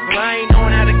my thoughts, but I ain't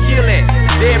knowing how to kill that.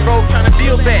 Dead broke trying to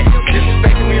feel back.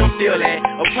 Disrespecting me, don't feel that.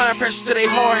 Applying pressure to they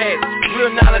hard hats.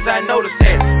 Real knowledge, I noticed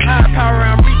that. High power,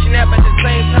 I'm reaching up at the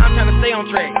same time, trying to stay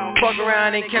on track. Fuck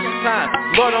around and catch a time.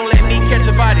 Lord, don't let me catch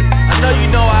a body. I know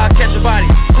you know I'll catch a body.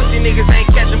 Pussy niggas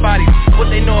ain't catching bodies. What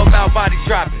they know about bodies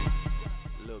dropping?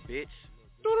 Little bitch.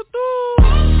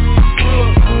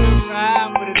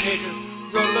 Ride with a nigga.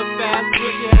 Roll up fast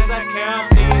with you as I count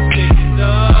these bitches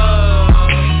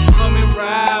up. Come and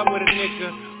ride with a nigga.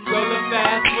 Roll up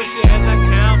fast with you as I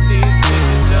count these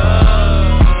bitches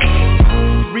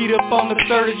up. Read up on the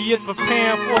 30th,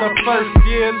 preparing for the first.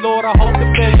 Yeah, Lord, I hope the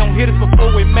feds don't hit us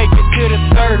before we make it to the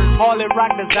third. All it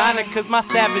rock designer, cause my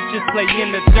savages play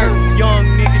in the dirt. Young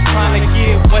niggas trying to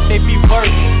get what they be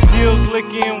worth. Pills,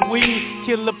 licking weed,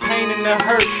 kill the pain and the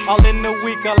hurt. All in the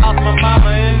week, I lost my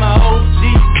mama and my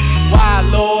OG. Why,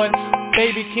 Lord?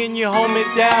 Baby, can you hold me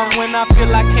down when I feel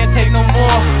I can't take no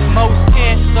more? Most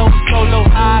can't, so solo,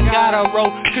 I gotta roll.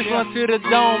 Cause run to the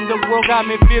dome, the world got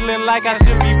me feeling like I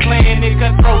should be playing it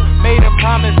cutthroat. Made a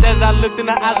promise as I looked in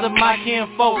the eyes of my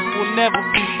kinfolk, we'll never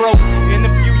be broke. In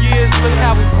a few years, look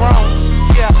how we've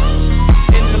grown. Yeah,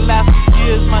 in the last few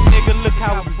years, my nigga, look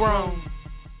how we've grown.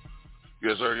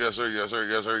 Yes, sir, yes, sir, yes, sir,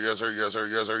 yes, sir, yes, sir, yes, sir,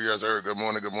 yes, sir, yes, sir. Good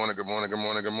morning, good morning, good morning, good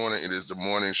morning, good morning. It is the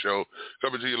morning show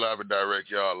coming to you live and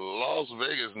direct, y'all. Las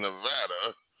Vegas,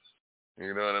 Nevada.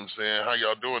 You know what I'm saying? How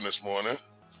y'all doing this morning?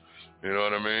 You know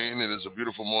what I mean? It is a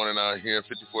beautiful morning out here,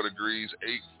 54 degrees,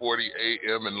 8:40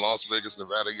 a.m. in Las Vegas,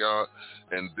 Nevada, y'all.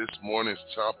 And this morning's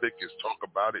topic is Talk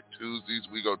About It Tuesdays.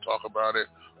 We gonna talk about it.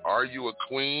 Are you a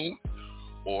queen,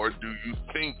 or do you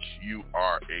think you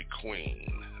are a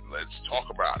queen? Let's talk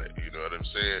about it. You know what I'm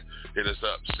saying? Hit us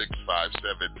up,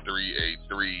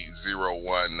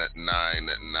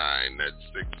 657-383-0199. That's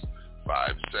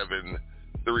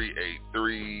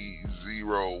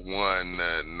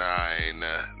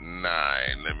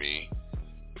 657-383-0199. Let me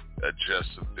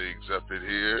adjust some things up in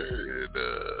here. And,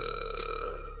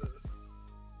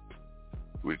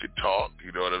 we could talk,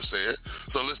 you know what I'm saying?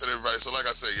 So listen, everybody. So like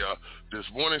I say, y'all,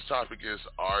 this morning's topic is,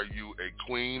 are you a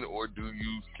queen, or do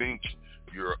you think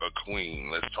you're a queen?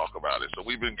 Let's talk about it. So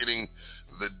we've been getting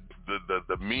the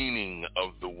meaning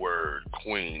of the word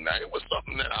queen. Now, it was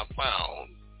something that I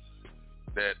found,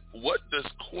 that what does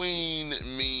queen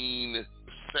mean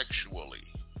sexually?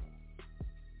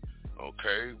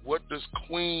 Okay, what does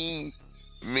queen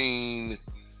mean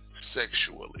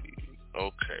sexually?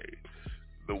 Okay,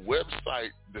 the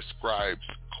website describes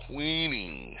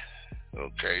queening.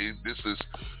 Okay, this is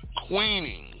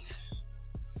queening.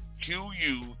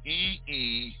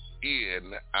 Queening,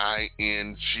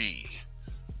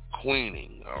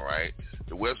 queening, all right?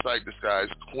 The website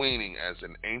describes queening as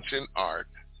an ancient art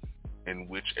in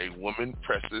which a woman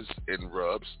presses and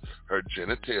rubs her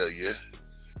genitalia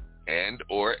and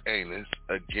or anus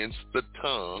against the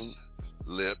tongue,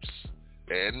 lips,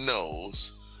 and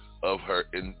nose of her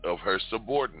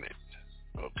subordinate,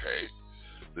 okay?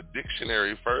 The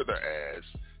dictionary further adds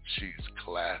she's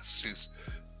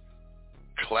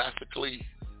classically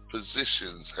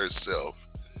positions herself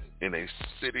in a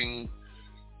sitting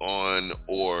on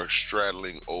or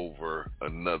straddling over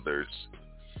another's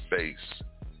face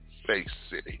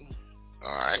sitting.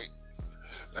 All right.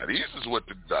 Now this is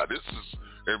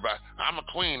everybody. I'm a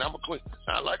queen. I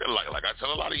like it. Like I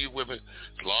tell a lot of you women,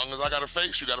 as long as I got a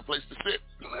face, you got a place to sit.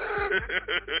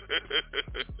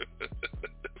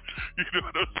 You know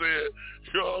what I'm saying?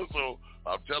 You also,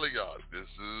 I'm telling y'all, this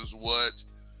is what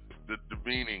the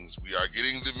meanings. We are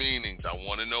getting the meanings. I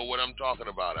want to know what I'm talking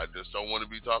about. I just don't want to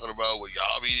be talking about, well,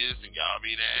 y'all be this and y'all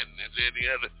be that and this and the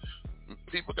other.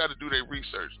 People got to do their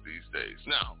research these days.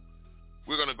 Now,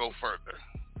 we're going to go further.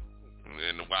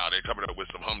 And wow, they're coming up with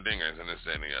some humdingers and this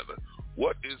and the other.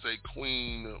 What is a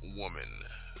queen woman?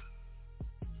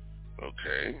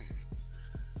 Okay.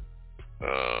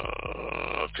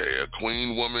 A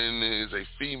queen woman is a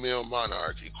female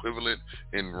monarch equivalent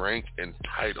in rank and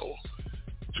title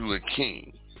to a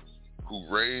king who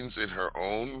reigns in her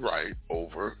own right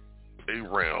over a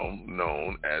realm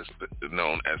known as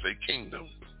a kingdom,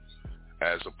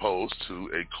 as opposed to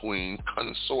a queen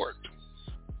consort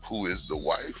who is the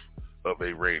wife of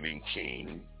a reigning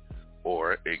king,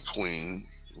 or a queen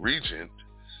regent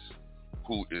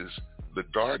who is the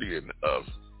guardian of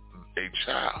a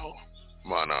child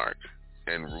monarch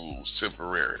and rules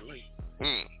temporarily.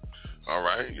 All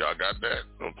right, y'all got that?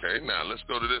 Okay, now let's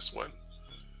go to this one.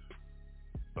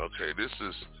 Okay, this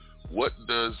is what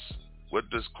does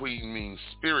queen mean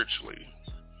spiritually?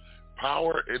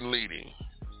 Power and leading.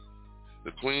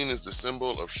 The queen is the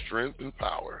symbol of strength and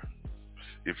power.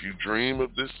 If you dream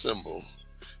of this symbol,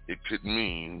 it could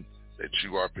mean that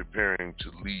you are preparing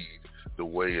to lead the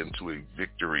way into a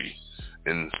victory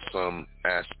in some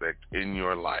aspect in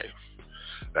your life.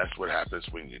 That's what happens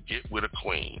when you get with a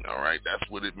queen, all right? That's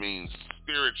what it means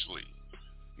spiritually.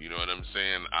 You know what I'm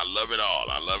saying? I love it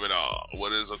all. I love it all.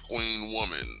 What is a queen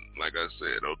woman? Like I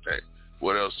said, okay.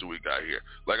 What else do we got here?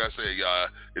 Like I said, y'all,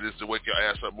 it is the Wake Your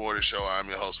Ass Up Morning Show. I'm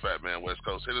your host, Fat Man West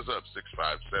Coast. Hit us up,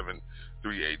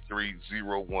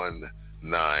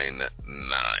 657-383-0199.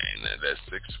 That's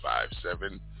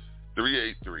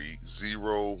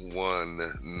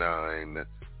 657-383-0199.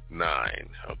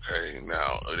 Okay,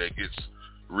 now that gets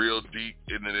real deep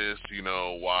into this. You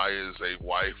know, why is a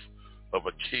wife of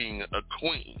a king a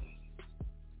queen?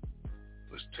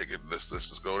 Let's take it. Let's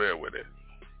just go there with it.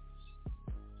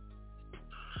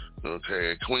 Okay,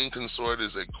 a queen consort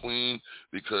is a queen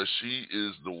because she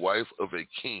is the wife of a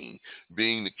king.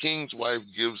 Being the king's wife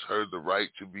gives her the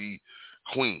right to be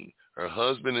queen. Her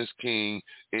husband is king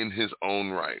in his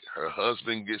own right. Her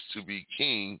husband gets to be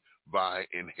king by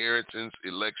inheritance,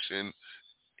 election,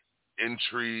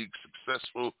 intrigue,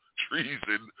 successful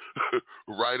treason,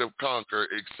 right of conquer,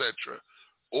 etc.,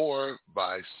 or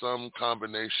by some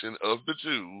combination of the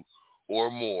two or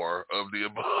more of the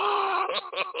above.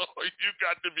 You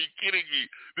got to be kidding me.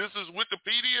 This is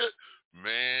Wikipedia?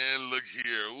 Man, look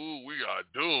here. Ooh, we are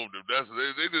doomed.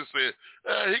 They just said,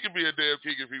 he can be a damn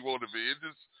king if he want to be. It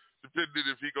just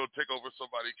depended if he gonna take over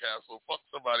somebody's castle, fuck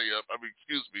somebody up. I mean,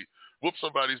 excuse me, whoop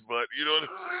somebody's butt. You know what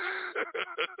I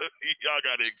mean? Y'all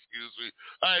gotta excuse me.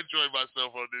 I enjoy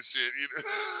myself on this shit. You know?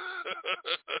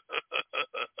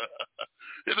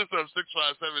 Hit us up,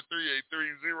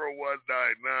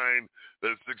 657-383-0199.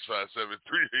 That's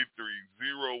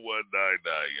 657-383-0199,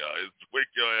 y'all. It's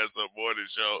Wake Your Ass Up Morning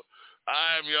Show.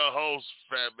 I'm your host,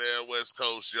 Fat Man West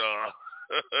Coast, y'all.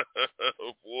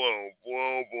 Whoa,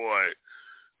 boy.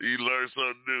 You learn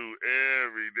something new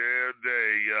every damn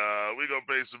day, y'all. We gonna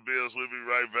pay some bills. We'll be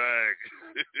right back.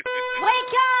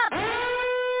 Wake up!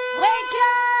 Wake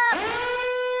up!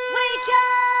 Wake up! Wake up!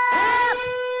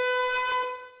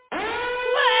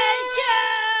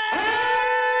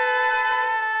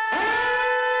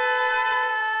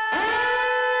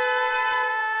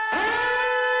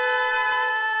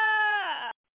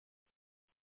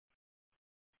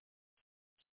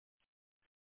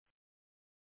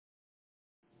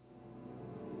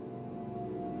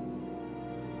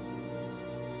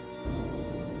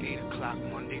 8 o'clock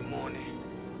Monday morning,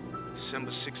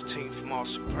 December 16th from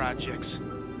Austin Projects.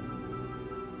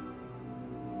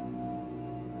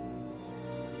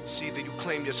 It's either you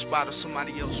claim your spot or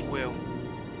somebody else will.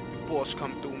 The boss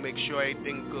come through, make sure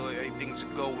everything good, everything's a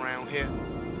go around here,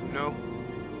 you know?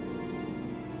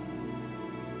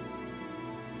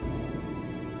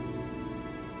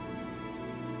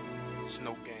 It's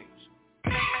no games.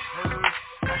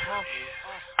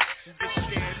 You get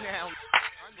scared now.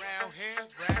 Round here.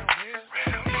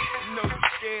 You know you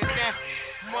scared now.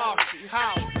 Marcy,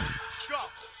 how?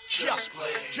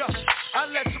 Just, I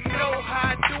let them know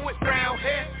how I do it round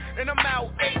here. And I'm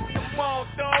out 8 in the mall,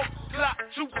 dog. Clock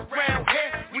 2 around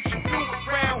here. What you do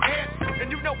around here?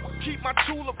 And you know I keep my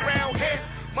tool around here.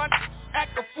 My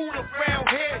act a fool around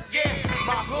here, yeah.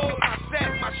 My hood, my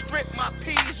set, my strip, my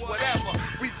peas, whatever.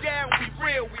 We down, we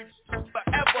real, we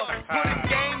forever. Put a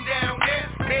game down there,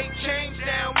 made change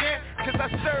down there. Cause I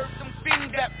served some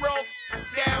things that roll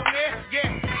down there,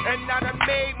 yeah. And I done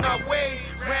made my way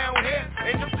round here.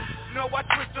 And you know I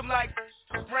twist them like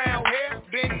round here.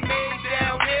 Been made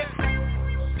down there.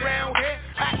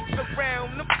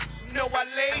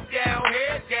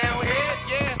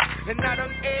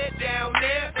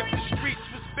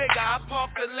 off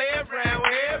the lid round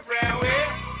here, round here.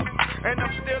 And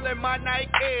I'm still in my Nike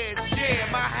Airs,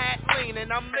 yeah. My hat clean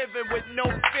and I'm living with no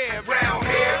fear. Round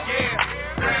here,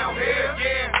 yeah. Round here,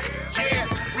 yeah. Yeah.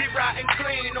 We riding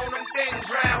clean on them things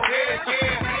round here,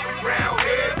 yeah. Round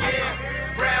here,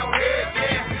 yeah. Round here,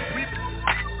 yeah. We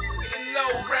getting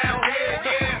low round here,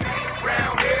 yeah.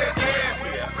 Round here,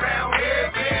 yeah. Round here,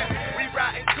 yeah. We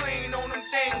riding clean on them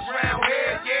things round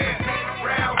here, yeah.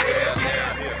 Round here,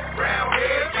 yeah. Round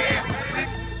here, yeah. We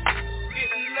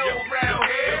getting low round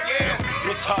here, yeah.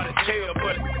 It's hard to tell,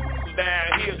 but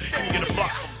down here, you can get a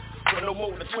block for no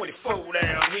more than 24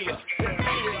 down here.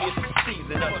 It's the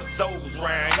season of the souls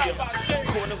round here.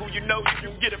 According to who you know, you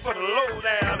can get it for the low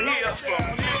down here.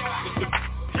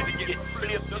 You get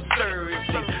flipped and served.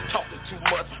 Talking too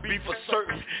much, be for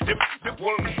certain. Them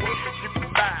words, you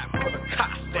can buy for the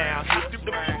cops down here. Them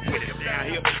down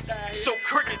here. So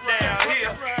crooked down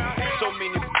here. So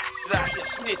many out here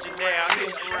snitching down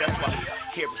here. That's why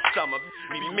every summer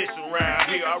be missing around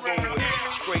here. I roll with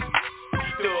straight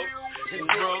thugs and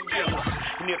drug dealers.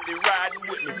 And if they riding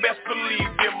with me, best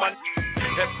believe them,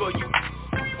 that's for you.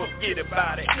 Forget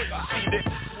about it. See, that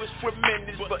was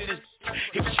tremendous, but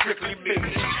it was strictly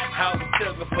business. I was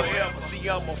thugging forever. See,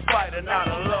 I'm a fighter, not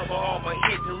a lover. I'm a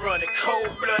hit and run it,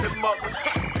 cold-blooded mother.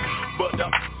 But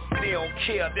they don't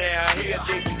care down here.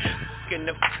 They be f***ing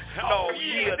the all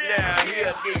year down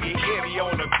here. They get heavy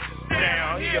on the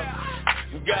down here.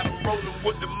 Got them rolling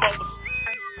with the mother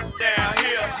down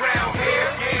here. Round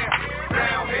here, yeah.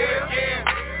 Round here, yeah.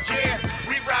 Yeah.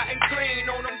 We riding clean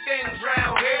on them things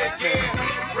round here,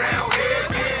 yeah. Round here,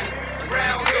 yeah.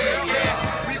 Round here,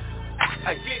 yeah. We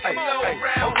getting low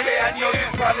round here, I know you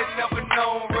probably never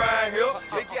known round here.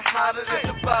 They get hotter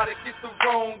than the body, get the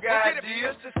wrong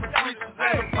ideas. Just the reasons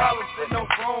and the policy, no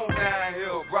throne down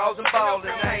here. Raws and ballin',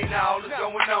 ain't all that's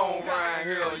going on round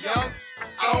here. Young,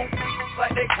 don't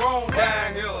like they grown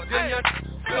down here. Then your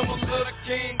similar to the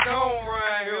King Kong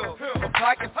round here. A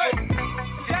pocket full of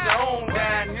get your own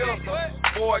down here.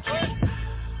 Boy, keep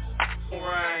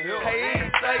around here. Hey,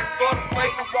 ain't safe for the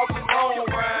fake and walking home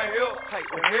around here. Hey,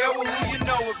 the hell with who you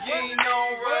know if you ain't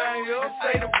known around here.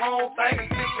 Say the wrong thing and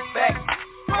get your back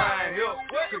around here.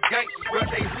 Cause gangsters rep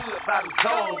they hood by the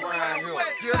zone around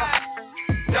here.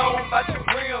 Known by the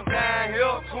rims down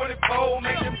here. 24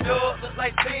 make them dubs look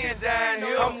like 10 down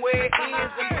here. I'm where it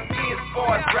ends and begins as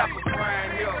far as rappers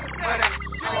around here. Money,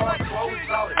 cars, clothes,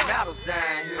 all that matters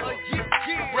down here.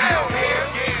 Round here,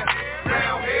 yeah.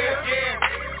 Round here, yeah.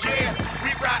 Yeah, we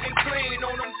riding clean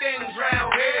on them things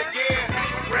round here,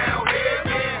 yeah. Round here,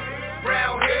 yeah.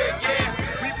 Round here, yeah.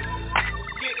 We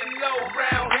getting low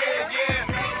round here,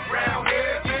 yeah. Round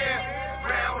here, yeah.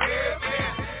 Round here,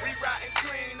 yeah. We riding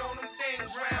clean on them things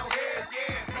round here,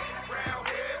 yeah. Round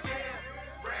here,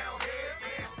 yeah. Round here,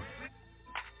 yeah. We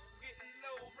getting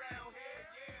low round here,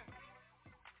 yeah.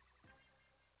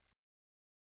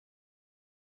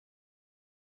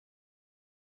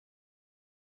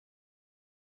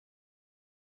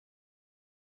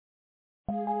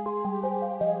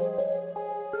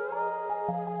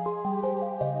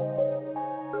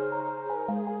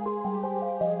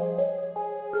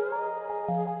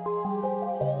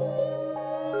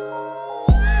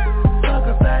 Talk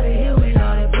about it here with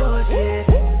all that bullshit.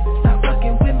 Stop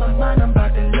fucking with my mind, I'm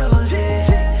about to lose it.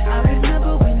 I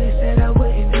remember when they said I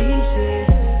wouldn't be shit.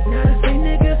 Now the same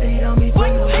niggas hate on me for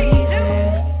no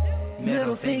reason.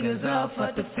 Middle fingers up,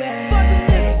 fuck the fact.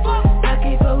 I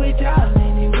can't fuck with y'all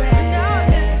anyway.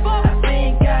 I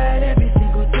thank God every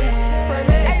single day.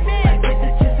 I get the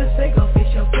chance to say go fix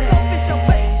your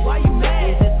face. Why you mad?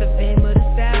 Is it the fame or the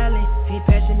styling? Team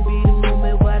passion be the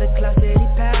movement while the clock steady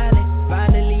piling.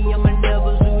 Finally on my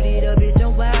levels, looted up, bitch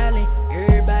I'm wildin'.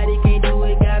 Everybody can't do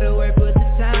it, gotta work for the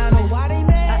time. I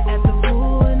asked the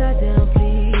fool and I damn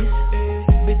please.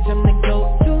 Bitch I'm the GOAT,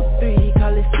 2, 3,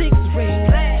 call it 6 rings.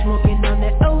 Smoking on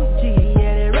that OG,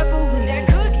 yeah that referee.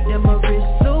 Then my wrist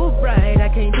so bright, I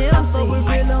can't damn see.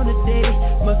 I real on the day,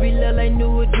 must be love like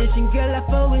new edition. Girl I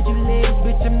fuck with you ladies,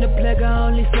 bitch I'm the plug, I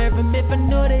only serve them if I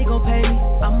know they gon' pay me.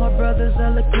 All my brothers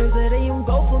all look crazy, they don't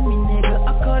go for me nigga.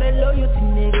 I call that loyalty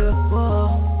nigga,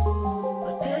 whoa.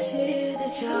 But that shit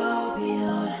that y'all be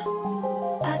on,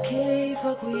 I can't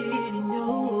fuck with it, you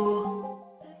know.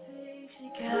 That thing she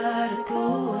gotta go.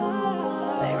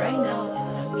 Like right now,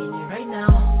 I mean it right now.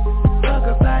 Talk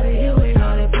about it here with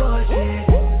all that bullshit.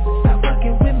 Stop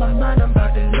fucking with my mind, I'm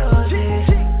about to lose it.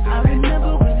 I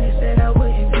remember when they said I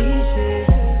wouldn't be shit.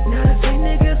 Now the same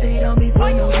niggas hate on me for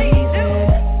no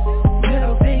reason.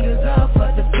 Middle fingers up,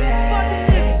 fuck the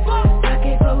fact. I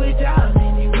can't fuck with y'all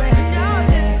anyway.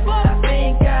 I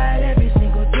thank God every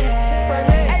single day.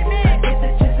 I get the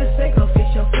chance to say go fix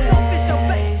your face.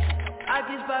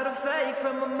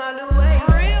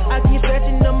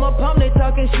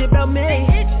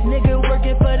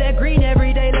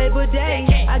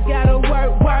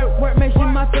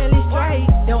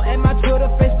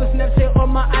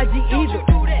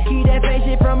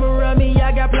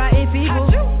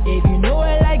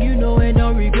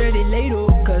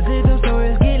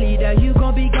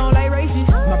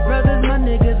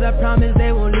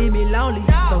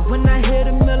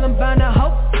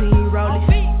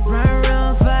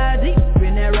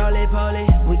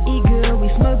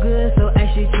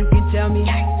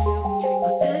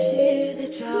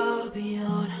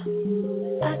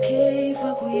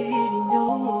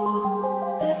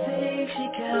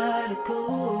 kinda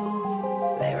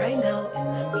cool. Like right now, and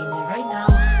I mean it right now.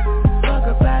 Fuck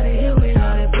up out of here with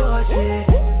all that bullshit.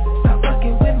 Stop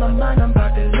fucking with my mind, I'm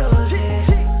about to lose it.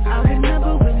 I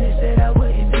remember when they said I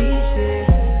wouldn't be shit.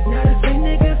 Now the same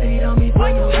niggas hate on me for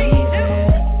no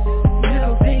reason.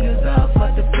 Middle fingers up,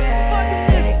 fuck the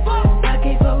bag. I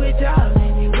can't fuck with y'all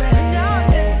anyway.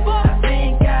 I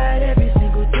thank God every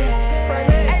single day.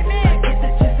 I get the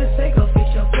chance to say go fix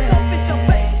your face.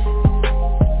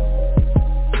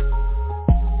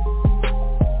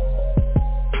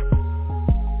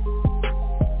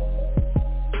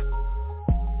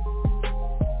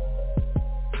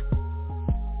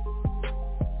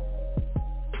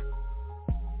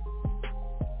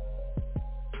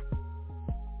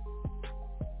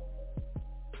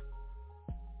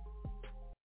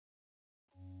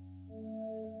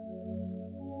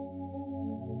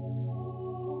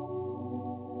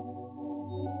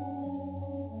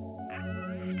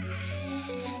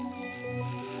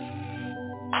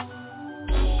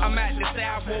 I'm at the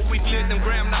South where we flip and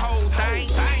gram the whole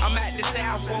thing. I'm at the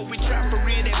South where we trap for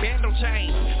real that bando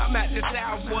chain. I'm at the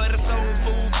South where the soul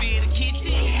food fill the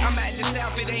kitchen. I'm at the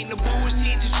South, it ain't no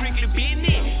bullshit, just strictly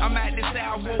business. I'm at the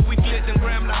South where we flip and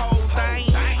gram the whole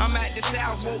thing. I'm at the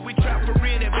South where we trap for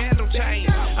real that bando chain.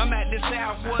 I'm at the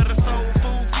South where the soul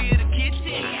food fill the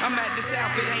kitchen. I'm at the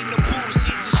South, it ain't no bullshit,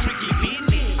 just strictly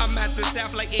business. I'm at the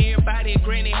South like everybody at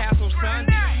Granny House on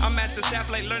Sunday. I'm at the South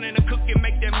like learning to cook and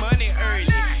make that money early.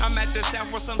 I'm at the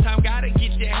South where sometimes gotta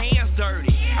get your hands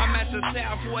dirty. I'm at the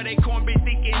South where they cornbread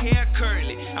thick and hair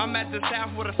curly. I'm at the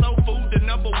South where the soul food the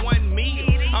 #1 meal.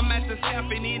 I'm at the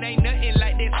South and it ain't nothing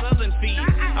like that Southern feel.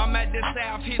 I'm at the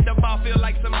South, hit the ball, feel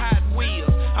like some Hot Wheels.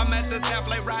 I'm at the South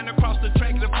like riding across the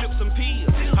track to flip some pills.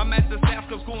 I'm at the South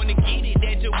cause going to get it,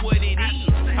 that's just what it is.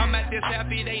 I'm at the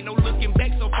South, it ain't no looking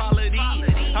back, so follow these.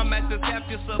 I'm at the South,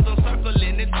 your Southern circle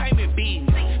entertainment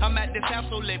business. I'm at the South,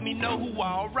 so let me know who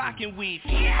all rockin' with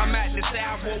you. I'm at the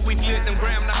South where we flip and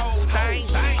gram the whole thing.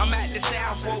 I'm at the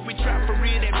South where we trap for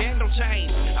real that bando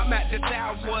chain. I'm at the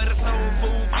South where the soul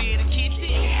food fill the kitchen.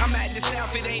 I'm at the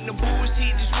South, it ain't no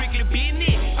bullshit, just strictly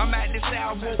business. I'm at the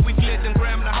South where we flip and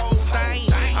gram the whole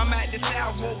thing. I'm at the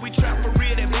South where we trap for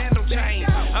real that bando chain.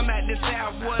 I'm at the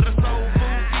South where the soul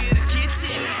food fill the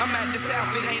kitchen. I'm at the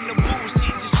South, it ain't no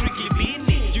bullshit, just strictly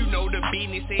business. You know the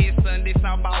business is Sunday,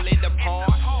 some ball at the park.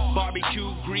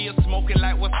 Barbecue grill, smoking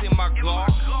like what's in my car.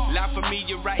 La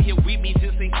Familia right here with me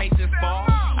just in case it's far.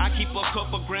 I keep a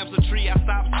couple grams of tree, I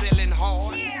stop selling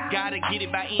hard. Gotta get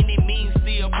it by any means,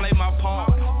 still play my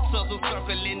part. Southern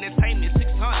circle entertainment,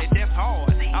 600, that's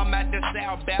hard. I'm at the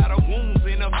South, battle wounds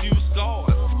and a few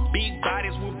scars. Big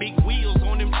bodies with big wheels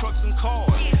on them trucks and cars.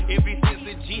 Ever since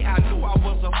a G, I knew I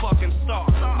was a fucking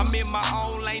star. I'm in my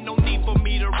own lane, no need for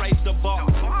me to raise the bar.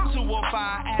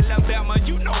 205 Alabama,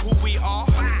 you know who we are.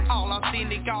 All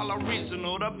authentic, all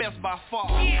original, the best by far.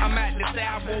 I'm at the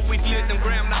South where we flip and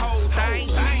gram the whole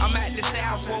thing. I'm at the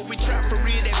South where we trap for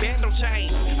real that bando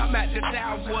chain. I'm at the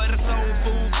South where the soul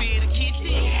food fill the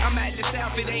kitchen. I'm at the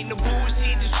South, it ain't no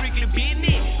bullshit, just strictly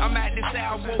business. I'm at the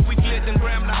South where we flip and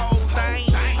gram the whole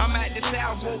thing. I'm at the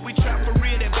South where we trap for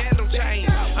real that bando chain.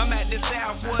 I'm at the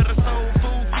South where the soul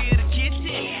food fill the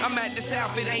kitchen. I'm at the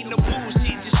South, it ain't no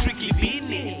bullshit, just strictly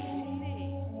business.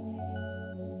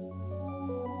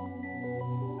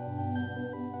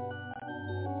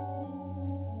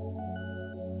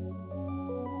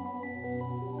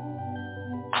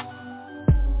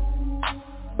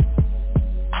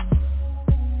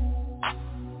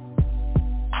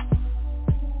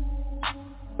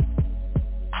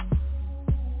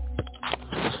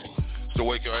 So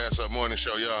Wake Your Ass Up morning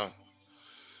show, y'all.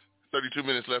 32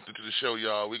 minutes left into the show,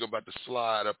 y'all. We're about to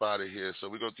slide up out of here. So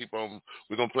we're going to keep on.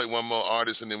 We're going to play one more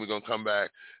artist, and then we're going to come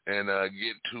back and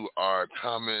get to our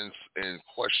comments and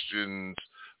questions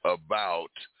about,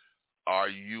 are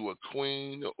you a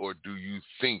queen or do you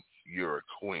think you're a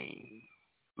queen?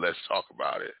 Let's talk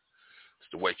about it.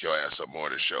 It's the Wake Your Ass Up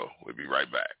morning show. We'll be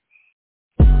right back.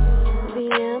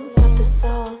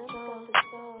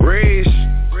 Breeze.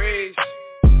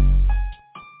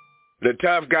 The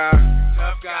tough guy.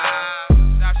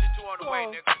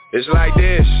 It's like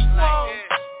this.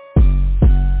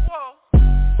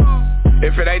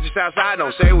 If it ain't just outside,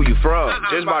 don't say where you from.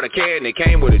 Just bought a can and it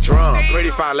came with a drum. Pretty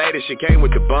fine lady, she came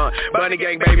with the bun. Bunny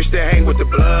gang baby still hang with the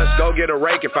bloods. Go get a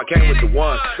rake if I came with the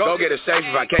one. Go get a safe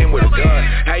if I came with a gun.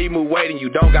 How you move weight and you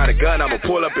don't got a gun? I'ma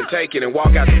pull up and take it and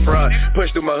walk out the front.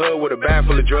 Push through my hood with a bag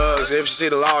full of drugs. If you see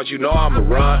the laws, you know I'ma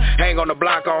run. Hang on the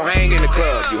block, I don't hang in the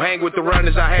club. You hang with the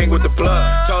runners, I hang with the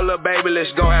plug. Told little baby,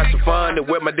 let's go have some fun. And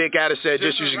whip my dick out and said,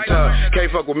 just use your tongue.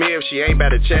 Can't fuck with me if she ain't about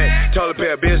to check. Told her pay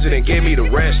a business and give me the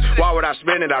rest. Why would I I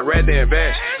spend it, I'd rather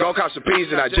invest. Gon' cost a piece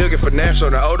and I jug it for finesse.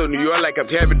 On the older New York like I'm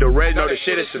having the red. Know the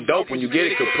shit is some dope when you get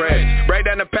it compressed. Break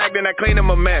down the pack, then I clean him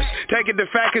a mess. Take it to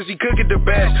fat cause he cook it the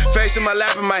best. Face in my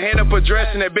lap and my hand up a dress.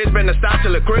 And that bitch better stop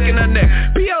till a crook in her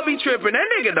neck. B.O.B. trippin', that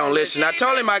nigga don't listen. I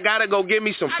told him I gotta go get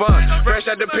me some fun. Fresh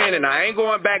out the pen and I ain't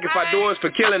going back. If I do it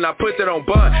for killing, I put that on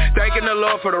bun. Thanking the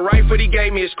Lord for the right foot he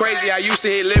gave me. It's crazy, I used to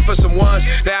hit lit for some ones.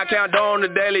 Now I count down on the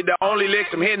daily. The only licks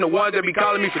I'm hitting the ones that be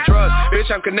calling me for drugs.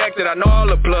 Bitch, I'm connected, I know all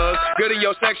the plugs. Good in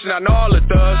your section, I know all the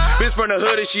thugs. Bitch from the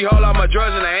hood and she hold all my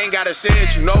drugs and I ain't gotta say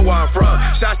it, you know where I'm from.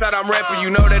 Shots out, I'm rapping, you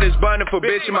know that it's bunnin' for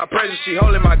bitch in my presence. She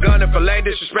holding my gun and for lame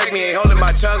disrespect me, ain't holding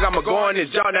my tongue. I'ma go in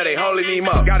this jaw, now they holding him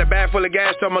up. Got a bag full of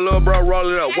gas, told my little bro roll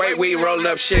it up. Wait, we ain't rolling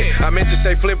up shit. I meant to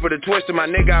say flip with a twist to my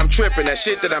nigga, I'm tripping. That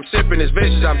shit that I'm sipping is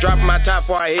vicious. I'm dropping my top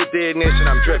before I hit the ignition,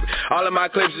 I'm dripping. All of my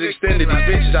clips is extended, these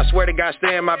bitches, I swear to God,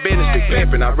 stay in my business, big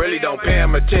pimpin'. I really don't pay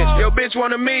them attention. Yo, bitch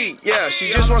wanted me, yeah,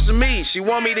 she just wants some me. She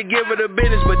want me to give her the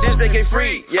business, but this they get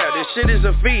free. Yeah, this shit is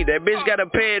a fee, that bitch gotta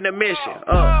pay an admission.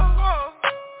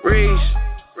 Reese.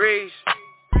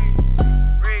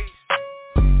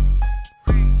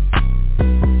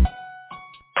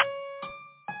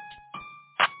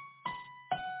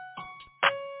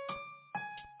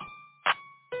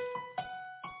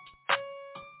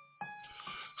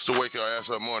 It's the Wake Your Ass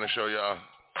Up Morning Show, y'all.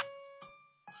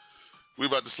 We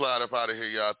about to slide up out of here,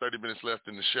 y'all. 30 minutes left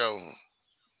in the show.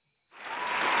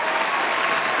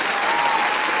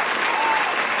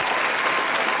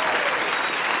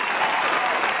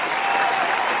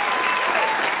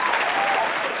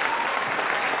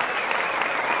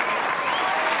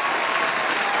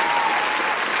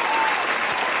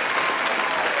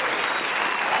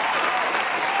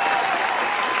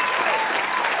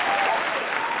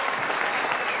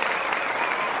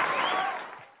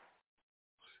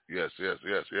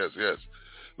 Yes.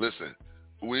 Listen,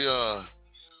 we about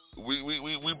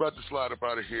to slide up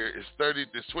out of here.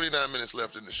 There's 29 minutes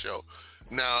left in the show.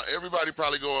 Now, everybody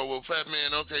probably going, well, Fat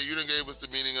Man, okay, you done gave us the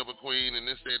meaning of a queen and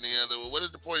this, that, and the other. Well, what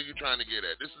is the point you're trying to get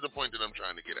at? This is the point that I'm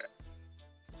trying to get at.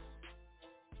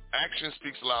 Action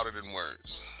speaks louder than words.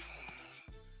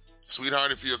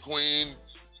 Sweetheart, if you're a queen,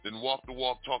 then walk the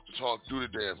walk, talk the talk, do the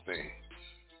damn thing.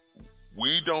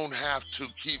 We don't have to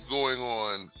keep going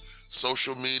on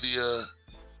social media,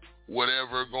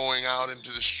 whatever, going out into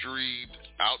the street,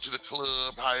 out to the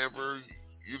club, however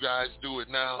you guys do it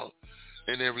now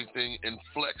and everything, and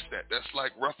flex that. That's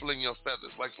like ruffling your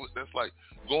feathers. That's like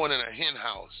going in a hen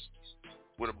house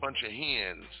with a bunch of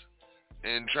hens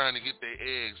and trying to get their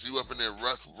eggs. You up in there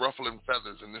ruffling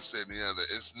feathers and this, that, and the other.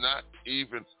 It's not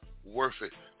even worth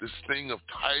it. This thing of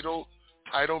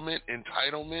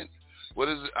entitlement, what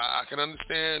is it? I can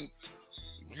understand,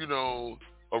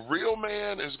 a real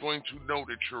man is going to know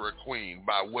that you're a queen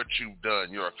by what you've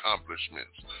done, your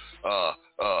accomplishments,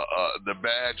 the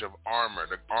badge of armor,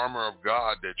 the armor of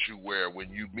God that you wear when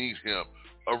you meet him.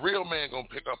 A real man gonna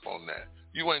pick up on that.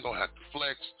 You ain't gonna have to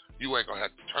flex. You ain't gonna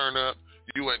have to turn up.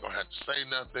 You ain't gonna have to say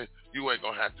nothing. You ain't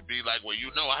gonna have to be like, well,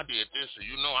 I did this,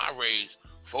 or I raised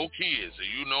 4 kids,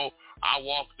 or I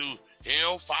walked through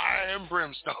hell, fire, and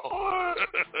brimstone.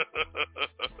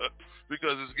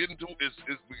 Because it's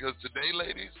because today,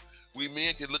 ladies, we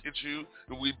men can look at you,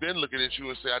 and we've been looking at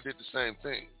you and say, I did the same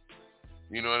thing.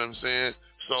 You know what I'm saying?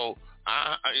 So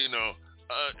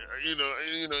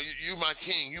you my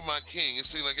king, you my king.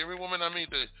 It seems like every woman I meet,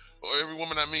 you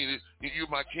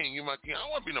my king, you my king. I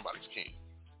don't want to be nobody's king.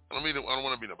 I don't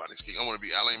want to be nobody's king. I want to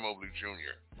be Alain Mobley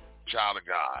Jr., child of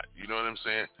God. You know what I'm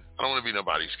saying? I don't want to be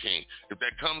nobody's king. If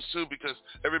that comes to, because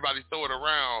everybody throw it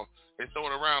around, they throw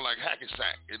it around like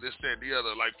hacky-sack and this, that, and the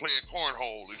other, like playing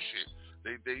cornhole and shit.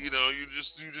 They you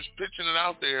just pitching it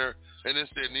out there and this,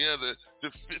 that, and the other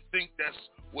to think that's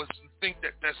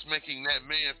making that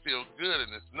man feel good,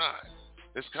 and it's not.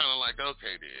 It's kind of like,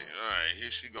 okay then, all right, here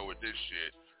she go with this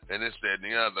shit and this, that, and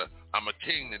the other. I'm a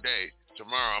king today.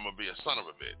 Tomorrow I'm gonna be a son of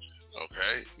a bitch.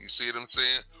 Okay, you see what I'm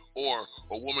saying? Or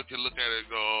a woman can look at it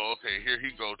and go, okay, here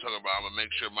he go talking about I'm going to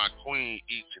make sure my queen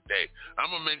eat today.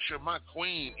 I'm going to make sure my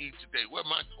queen eat today. What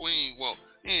my queen want?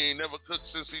 He ain't never cooked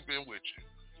since he been with you.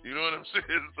 You know what I'm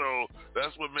saying? So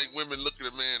that's what make women look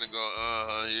at a man and go,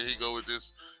 here he go with this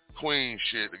queen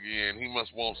shit again. He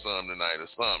must want something tonight or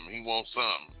something. He wants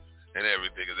something and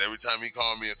everything. Because every time he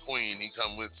call me a queen, he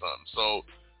come with something. So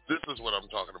this is what I'm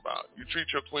talking about. You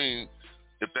treat your queen.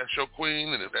 If that's your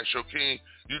queen and if that's your king,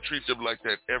 you treat them like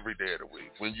that every day of the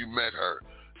week. When you met her,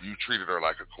 you treated her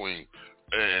like a queen.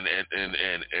 And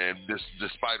this,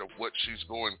 despite of what she's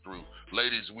going through,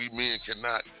 ladies, we men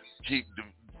cannot keep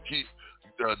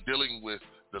dealing with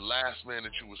the last man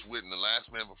that you was with and the last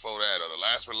man before that or the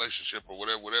last relationship or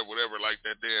whatever like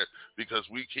that there, because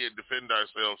we can't defend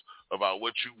ourselves about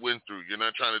what you went through. You're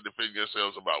not trying to defend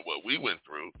yourselves about what we went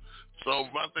through. So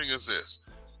my thing is this.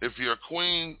 If you're a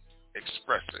queen,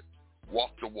 express it.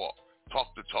 Walk the walk.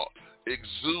 Talk the talk.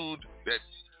 Exude that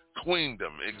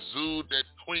queendom. Exude that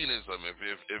queenism,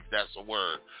 if that's a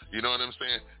word. You know what I'm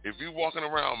saying? If you're walking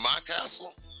around my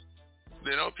castle,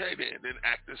 then okay then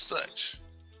act as such.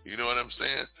 You know what I'm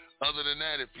saying? Other than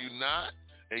that, if you're not,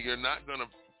 and you're not going to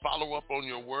follow up on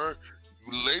your word,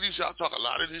 ladies, y'all talk a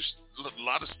lot of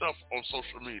stuff on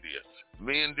social media.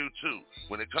 Men do too.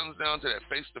 When it comes down to that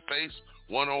face-to-face,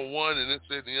 one-on-one, and this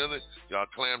and the other, y'all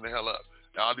clam the hell up.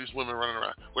 All these women running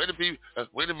around. Where the men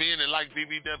that like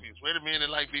BBWs? Where the men that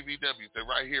like BBWs? They're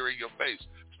right here in your face.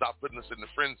 Stop putting us in the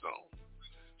friend zone.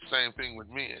 Same thing with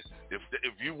men.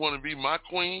 If you want to be my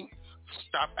queen,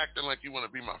 stop acting like you want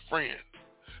to be my friend.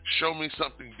 Show me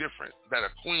something different that a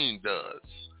queen does.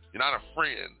 You're not a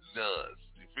friend does.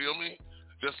 You feel me?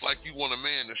 Just like you want a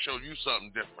man to show you something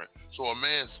different. So a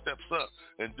man steps up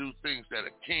and do things that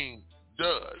a king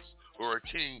does or a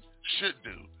king should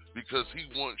do because he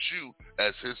wants you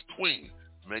as his queen.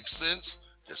 Make sense?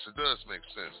 Yes, it does make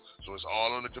sense. So it's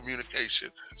all on the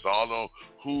communication. It's all on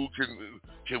who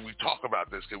can we talk about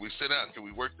this? Can we sit down? Can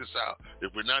we work this out?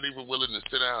 If we're not even willing to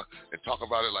sit down and talk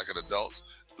about it like adults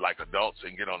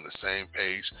and get on the same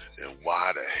page, then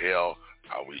why the hell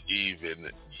are we even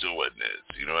doing this?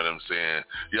 You know what I'm saying?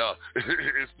 Y'all,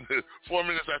 it's 4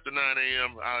 minutes after 9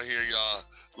 a.m. out here, y'all.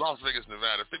 Las Vegas,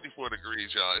 Nevada, 54 degrees,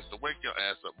 y'all. It's the Wake Your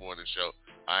Ass Up Morning Show.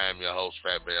 I am your host,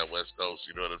 Fat Man West Coast.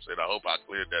 You know what I'm saying? I hope I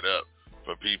cleared that up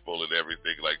for people and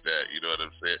everything like that. You know what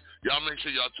I'm saying? Y'all make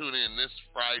sure y'all tune in this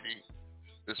Friday.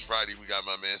 This Friday, we got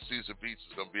my man Caesar Beats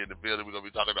is going to be in the building. We're going to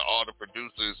be talking to all the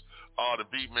producers, all the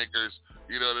beat makers,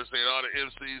 you know what I'm saying, all the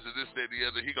MCs and this, that, and the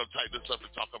other. He's going to tighten us up and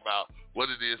talk about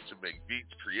what it is to make beats,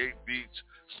 create beats,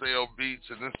 sell beats,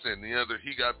 and this, and the other.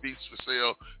 He got beats for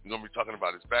sale. We're going to be talking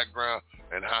about his background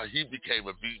and how he became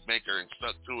a beat maker and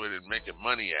stuck to it and making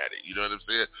money at it. You know what I'm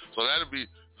saying? So that'll be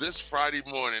this Friday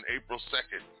morning, April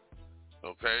 2nd.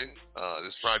 Okay,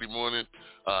 this Friday morning,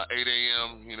 8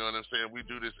 a.m., you know what I'm saying? We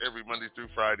do this every Monday through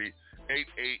Friday, 8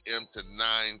 a.m. to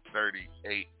 9:30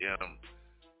 a.m.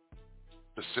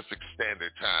 Pacific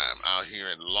Standard Time out here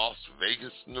in Las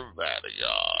Vegas, Nevada,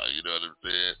 y'all. You know what I'm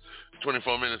saying?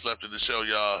 24 minutes left of the show,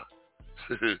 y'all.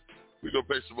 We're going to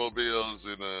pay some more bills,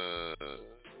 and we're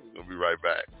going to be right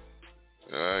back.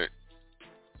 All right.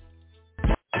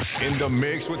 In the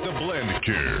mix with the blend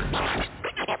cure.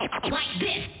 Like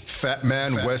this. Fat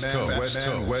Man West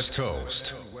Coast.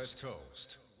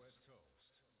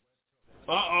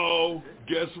 Uh-oh.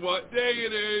 Guess what day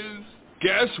it is?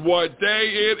 Guess what day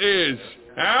it is?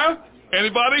 Huh?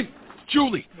 Anybody?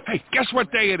 Julie. Hey, guess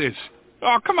what day it is?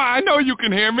 Oh, come on. I know you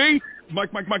can hear me.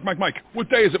 Mike. What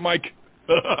day is it, Mike?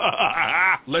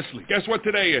 Leslie, guess what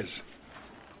today is?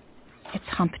 It's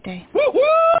hump day.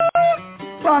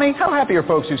 Woo-hoo! Ronnie, how happy are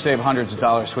folks who save hundreds of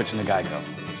dollars switching to Geico?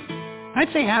 I'd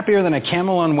say happier than a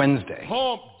camel on Wednesday.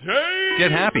 Hump day!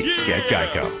 Get happy. Yeah. Get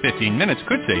Geico. 15 minutes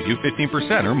could save you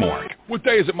 15% or more. What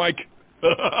day is it, Mike?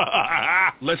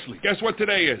 Leslie, guess what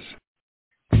today is?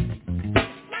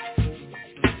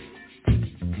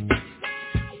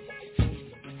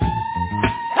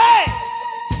 Hey!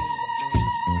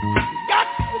 Got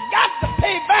to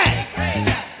pay back.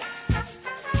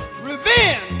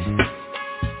 Revenge.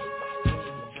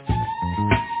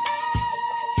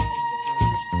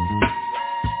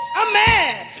 I'm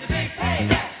mad.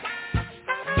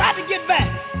 Got to get back.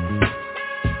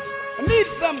 I need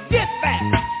some get back.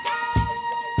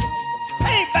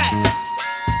 Pay back.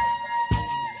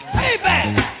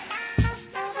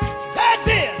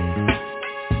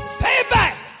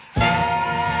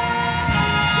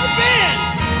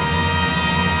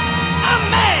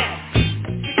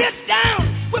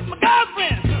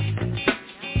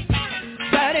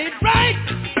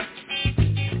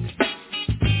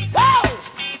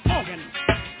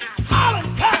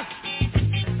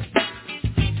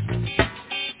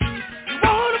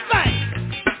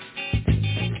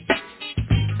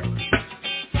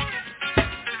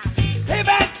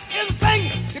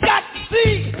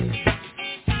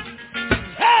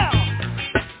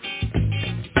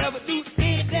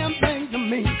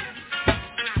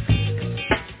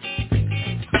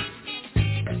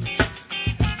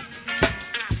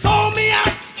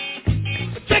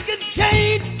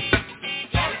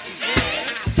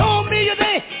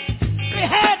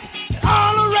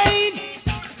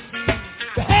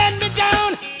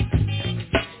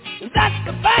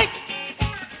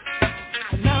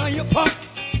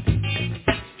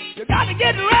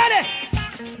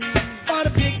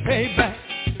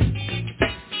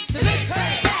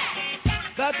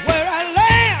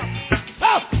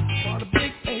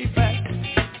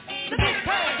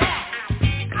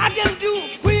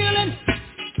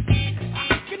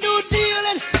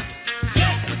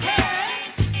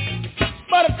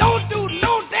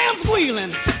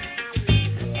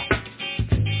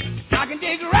 can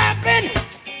dig rapping.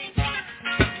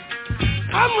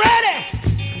 I'm ready.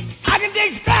 I can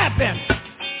dig strapping.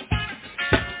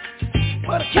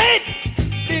 But I can't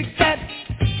dig that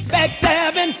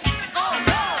backstabbing. Oh,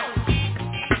 no.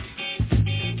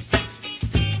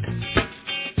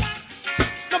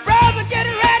 So brother, get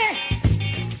ready.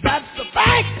 That's the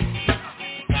fact.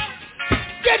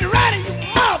 Get ready, you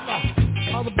mother.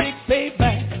 All the big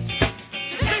payback.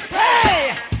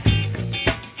 Hey!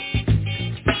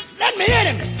 Let me hit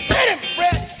him. Hit him,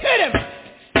 Fred. Hit him.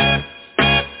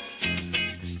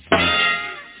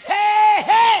 Hey,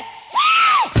 hey.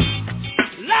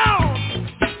 Long.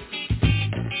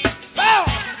 Long.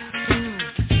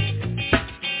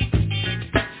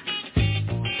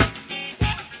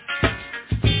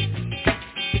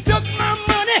 You took my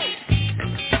money.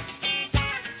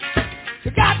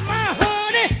 You got my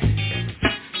honey.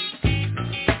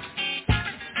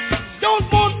 Don't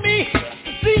want me to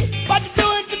see what you're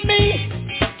doing to me.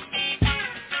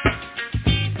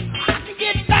 I can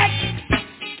get back.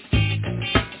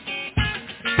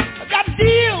 I gotta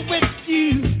deal with you.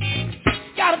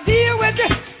 Gotta deal with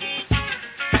it.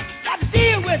 Gotta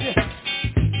deal with it.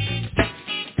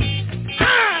 I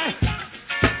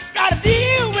gotta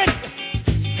deal with it.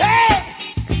 Hey,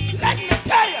 let me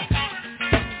tell you.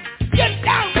 Get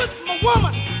down with my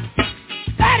woman.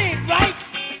 That ain't right.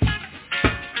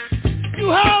 You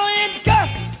holler and cuss.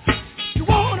 You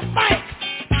wanna fight.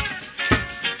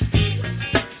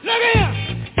 Look here.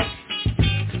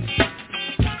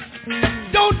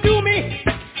 Don't do me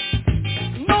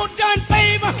no done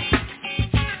favor.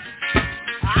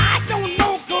 I don't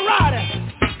know karate,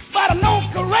 but I know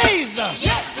razor.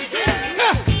 Yes, we do.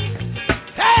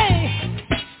 Hey,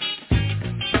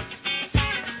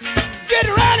 get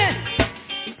ready.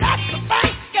 That's the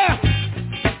fight, girl.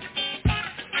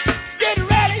 Get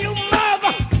ready, you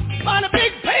mother. On a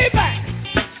big payback.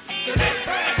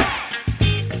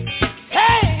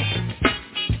 Hey,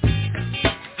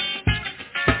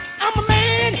 I'm a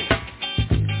man.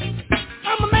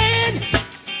 I'm a man.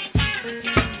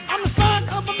 I'm the son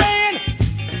of a man.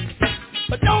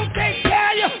 But don't take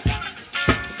care of you.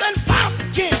 Then pop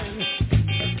again.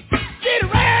 Get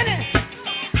ready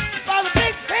for the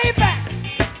big payback.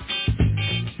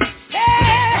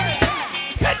 Hey,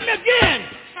 hit me again.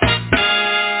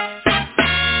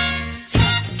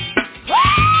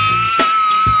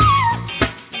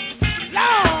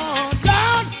 Lord,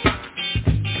 Lord.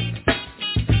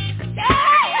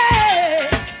 Yeah,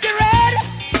 get ready.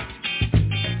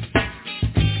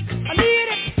 I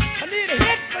need a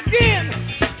hit again.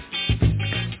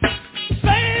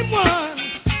 Same one.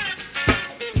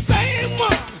 Same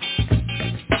one.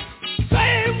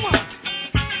 Same one.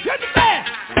 Hit me back.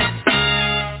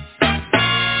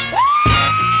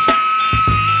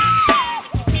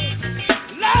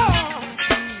 Lord.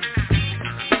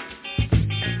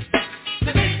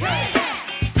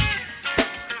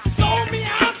 Sold me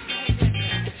out.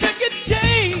 Took a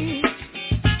change.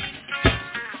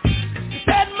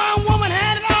 Said my woman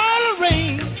had it all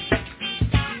arranged.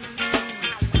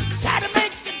 Tried to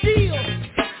make the deal.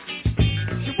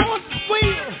 She wants to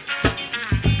squeal.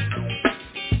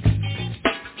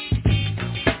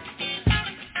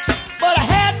 But I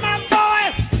had my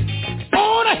boys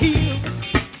on a heel.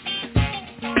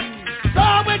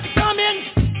 Saw when you come in,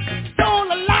 stole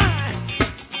the line.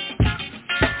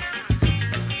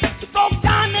 She broke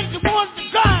down and she wants to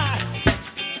cry.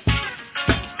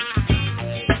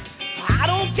 I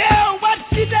don't care what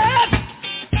she does.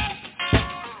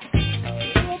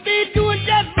 She won't be doing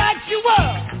just like she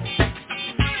was.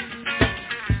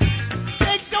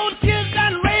 Take those kids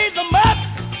and raise them up.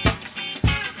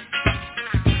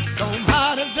 Some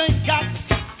harders ain't got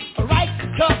a right to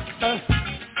cuff her.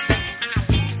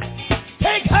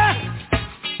 Take her.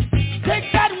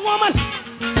 Take that woman.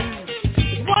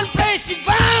 One place she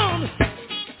found.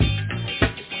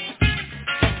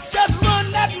 Just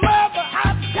run that mother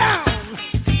out of town.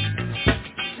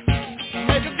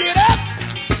 Make her get up.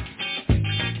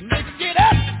 Make her get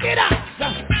up. Get out.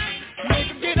 Make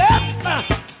her get up.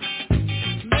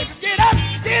 Make her get up.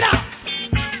 Get out.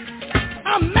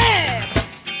 I'm mad.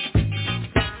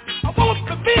 I want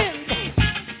revenge.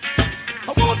 I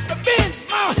want revenge.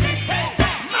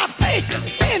 My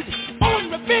patience ends on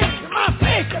revenge. My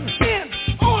patience ends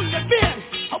on revenge.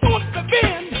 I want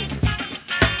revenge.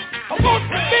 I want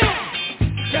revenge.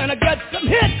 Can I get some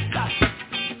hits?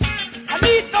 I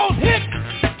need those hits.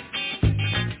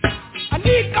 I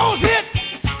need those hits.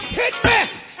 Hit me.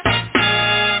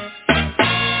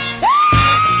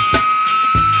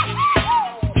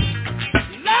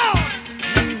 Lord,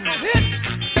 those hits.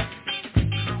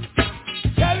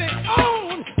 Carry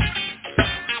on.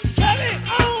 Carry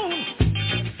on.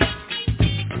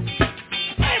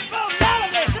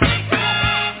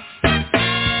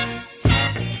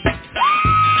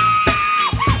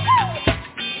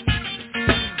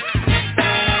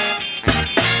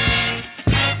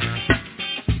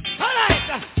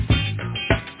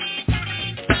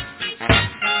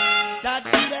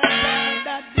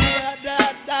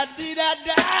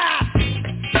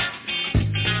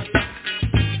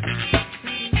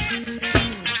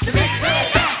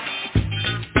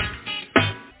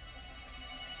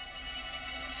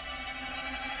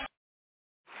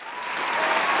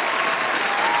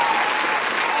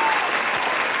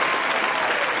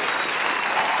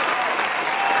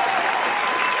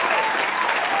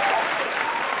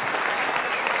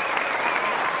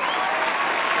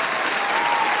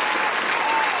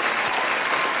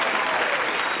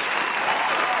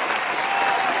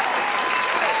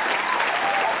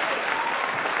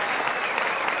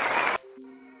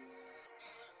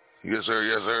 Yes, sir.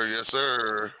 Yes, sir. Yes,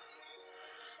 sir.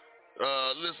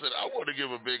 Listen, I want to give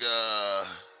a big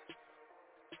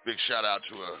shout out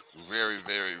to a very,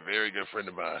 very, very good friend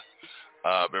of mine.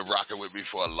 Been rocking with me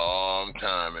for a long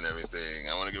time and everything.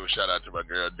 I want to give a shout out to my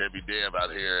girl Debbie Deb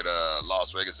out here at Las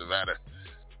Vegas, Nevada.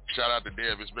 Shout out to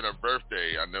Deb. It's been her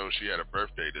birthday. I know she had a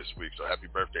birthday this week, so happy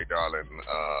birthday, darling.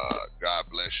 God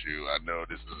bless you. I know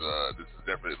this is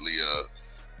definitely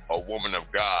a woman of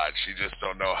God. She just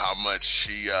don't know how much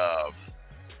she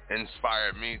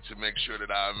inspired me to make sure that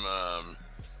I'm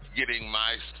getting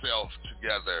myself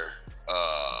together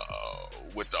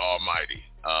with the Almighty.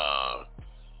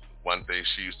 One thing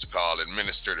she used to call and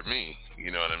minister to me, you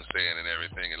know what I'm saying, and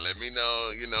everything, and let me know,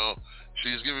 you know,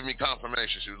 she's giving me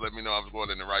confirmation. She was letting me know I was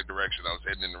going in the right direction. I was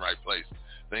heading in the right place.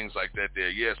 Things like that there.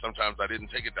 Yeah, sometimes I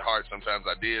didn't take it to heart. Sometimes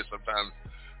I did. Sometimes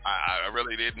I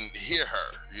really didn't hear her,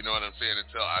 you know what I'm saying,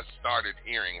 until I started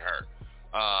hearing her.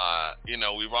 You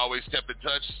know, we've always kept in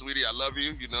touch. Sweetie, I love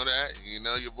you. You know that. You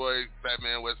know your boy, Fat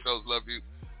Man West Coast, love you.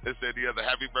 This said the other,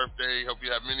 happy birthday. Hope you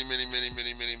have many, many, many,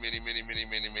 many, many, many, many, many,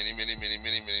 many, many, many, many, many,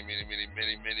 many, many, many,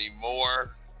 many, many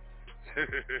more.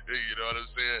 You know what I'm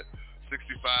saying?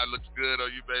 65 looks good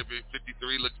on you, baby.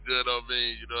 53 looks good on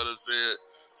me. You know what I'm saying?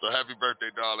 So happy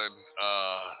birthday, darling.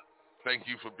 Thank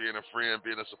you for being a friend,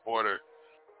 being a supporter.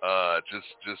 Just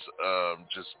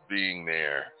being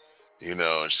there. You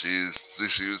know, she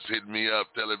was hitting me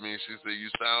up, telling me, she said, you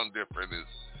sound different.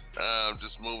 I'm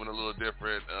just moving a little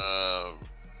different.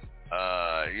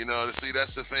 You know, see,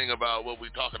 that's the thing about what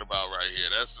we're talking about right here.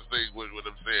 That's the thing what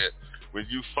I'm saying. When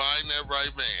you find that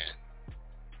right man,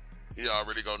 he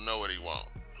already gonna know what he wants.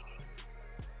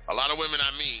 A lot of women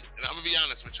I meet, and I'm gonna be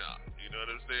honest with y'all. You know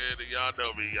what I'm saying? And y'all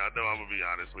know me. Y'all know I'm gonna be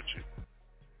honest with you.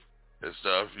 And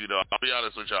stuff, you know, I'll be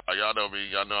honest with y'all. Y'all know me.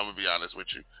 Y'all know I'm gonna be honest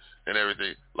with you. And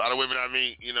everything. A lot of women I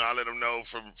meet, you know, I let them know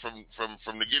from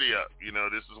the giddy up, you know,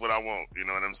 this is what I want, you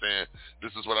know what I'm saying? This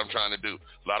is what I'm trying to do.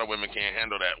 A lot of women can't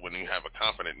handle that when you have a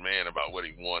confident man about what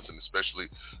he wants, and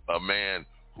especially a man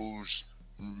who's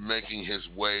making his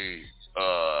way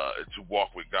to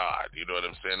walk with God, you know what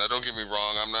I'm saying? Now, don't get me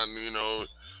wrong, I'm not, you know,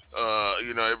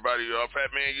 everybody,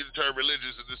 fat man, you turned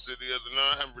religious in this city.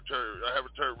 No, I haven't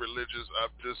turned religious.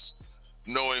 I'm just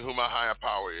knowing who my higher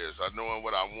power is. I know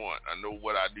what I want. I know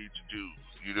what I need to do.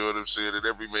 You know what I'm saying? And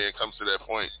every man comes to that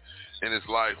point in his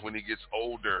life when he gets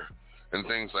older and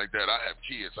things like that. I have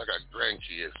kids. I got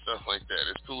grandkids, stuff like that.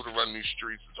 It's cool to run these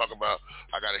streets and talk about,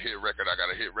 I got a hit record, I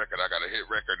got a hit record, I got a hit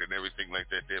record, and everything like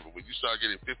that there. But when you start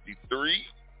getting 53,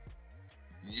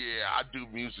 yeah, I do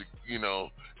music, you know.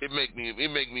 It make me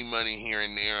money here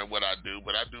and there and what I do,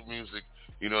 but I do music,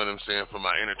 you know what I'm saying, for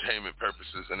my entertainment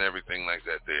purposes and everything like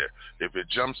that there. If it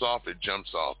jumps off, it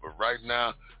jumps off. But right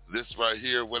now, this right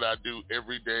here, what I do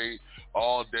every day,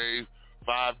 all day,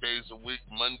 5 days a week,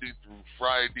 Monday through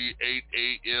Friday, 8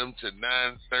 a.m. to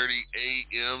 9:30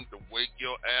 a.m. to wake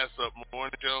your ass up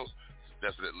morning show,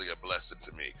 definitely a blessing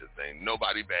to me, because ain't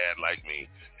nobody bad like me,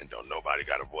 and don't nobody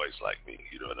got a voice like me.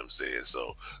 You know what I'm saying?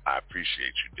 So I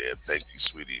appreciate you, Deb. Thank you,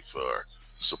 sweetie, for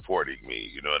supporting me.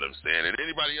 You know what I'm saying? And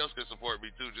anybody else can support me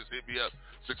too. Just hit me up,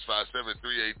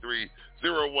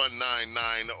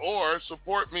 657-383-0199, or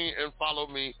support me and follow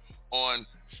me on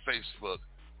Facebook,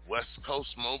 West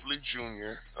Coast Mobley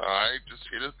Jr. All right, just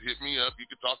hit me up. You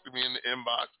can talk to me in the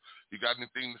inbox. You got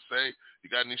anything to say?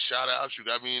 You got any shout-outs? You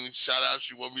got me any shout-outs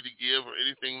you want me to give or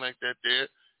anything like that there?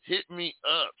 Hit me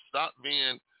up. Stop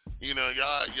being, you know,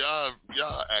 y'all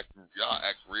act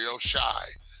real shy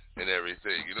and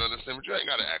everything. You know what I'm saying? But you ain't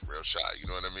got to act real shy. You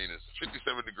know what I mean? It's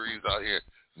 57 degrees out here,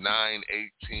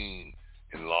 9:18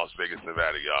 in Las Vegas,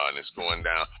 Nevada, y'all, and it's going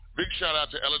down. Big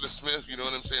shout-out to Ella Smith. You know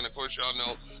what I'm saying? Of course, y'all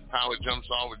know how it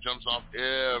jumps off. It jumps off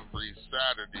every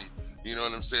Saturday. You know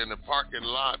what I'm saying? The parking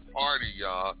lot party,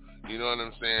 y'all. You know what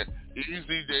I'm saying?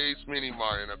 Easy Days Mini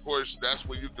Mart. And, of course, that's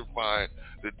where you can find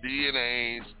the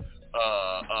DNA's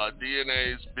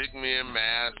Big Men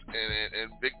Mask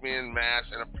and Big Men Mask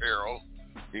and Apparel.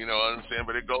 You know what I'm saying?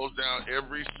 But it goes down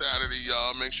every Saturday,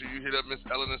 y'all. Make sure you hit up Miss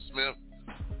Eleanor Smith.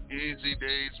 Easy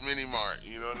Days Mini Mart.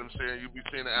 You know what I'm saying? You'll be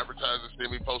seeing the advertisers, see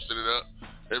me posted it up.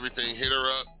 Everything, hit her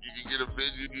up. You can get a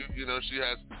video. You know, she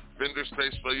has vendor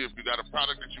space for you. If you got a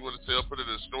product that you want to sell, put it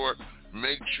in the store.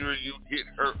 Make sure you hit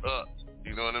her up.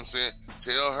 You know what I'm saying?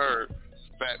 Tell her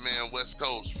Fat Man West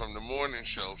Coast from the morning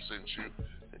show sent you,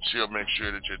 and she'll make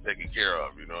sure that you're taken care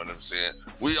of. You know what I'm saying?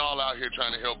 We all out here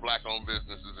trying to help black-owned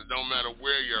businesses. It don't matter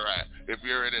where you're at. If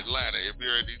you're in Atlanta, if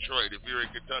you're in Detroit, if you're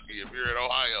in Kentucky, if you're in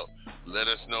Ohio, Let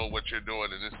us know what you're doing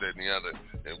and this, that, and the other.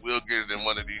 And we'll get it in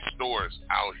one of these stores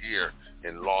out here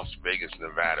in Las Vegas,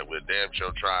 Nevada. We'll damn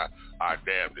sure try our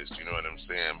damnedest, you know what I'm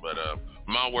saying? But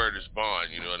my word is bond,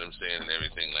 you know what I'm saying, and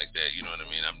everything like that, you know what I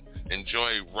mean? I'm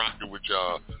enjoying rocking with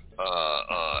y'all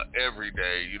every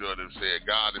day, you know what I'm saying?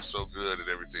 God is so good and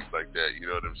everything like that, you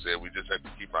know what I'm saying? We just have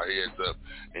to keep our heads up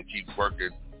and keep working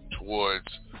towards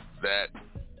that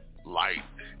light.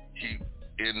 Keep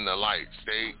in the light.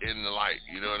 Stay in the light.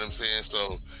 You know what I'm saying?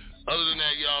 So, other than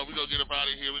that, y'all, we're going to get up out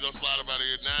of here. We're going to slide up out of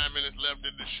here. 9 minutes left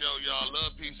in the show, y'all.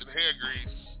 Love, peace, and hair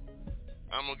grease.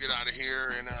 I'm going to get out of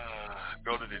here and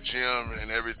go to the gym and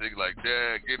everything like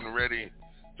that. Getting ready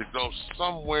to go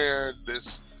somewhere this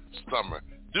summer.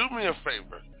 Do me a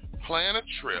favor. Plan a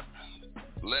trip.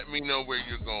 Let me know where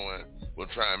you're going. We'll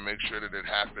try and make sure that it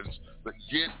happens. But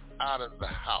get out of the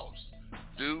house.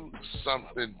 Do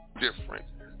something different.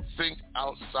 Think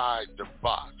outside the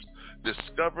box.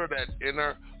 Discover that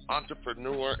inner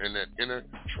entrepreneur and that inner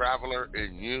traveler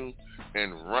in you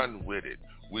and run with it.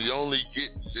 We only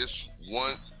get this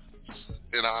once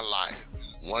in our life,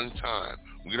 one time.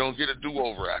 We don't get a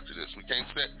do-over after this. We can't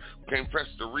press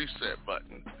the reset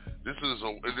button. This is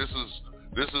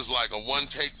like a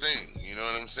one-take thing, you know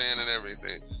what I'm saying, and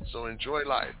everything. So enjoy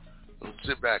life. Don't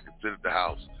sit back and sit at the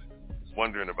house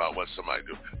wondering about what somebody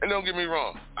do. And don't get me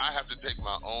wrong, I have to take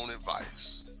my own advice.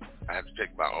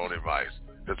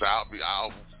 Because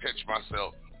I'll catch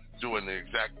myself doing the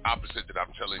exact opposite that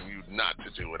I'm telling you not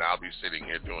to do, and I'll be sitting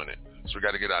here doing it. So we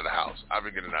got to get out of the house. I've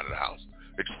been getting out of the house,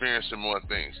 experiencing more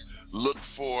things. Look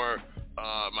for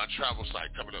my travel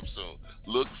site coming up soon.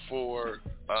 Look for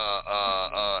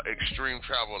extreme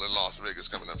travel in Las Vegas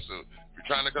coming up soon. If you're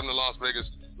trying to come to Las Vegas,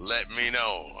 let me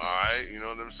know, all right? You know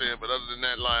what I'm saying? But other than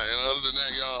that,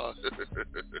 y'all,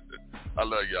 I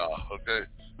love y'all, okay?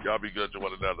 Y'all be good to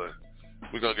one another.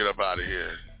 We're going to get up out of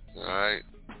here, all right?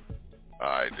 All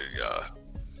right, then, y'all.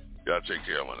 Y'all take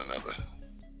care of one another.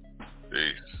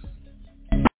 Peace.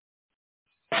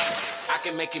 I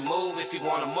can make you move if you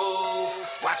wanna move.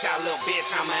 Watch out, little bitch,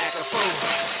 I'ma act a fool.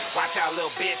 Watch out,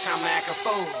 little bitch, I'ma act a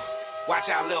fool. Watch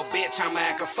out, little bitch, I'ma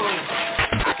act a fool.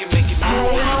 I can make you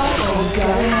move.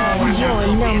 Your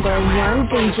number one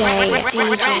DJ.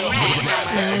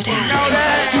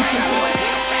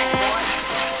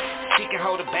 She can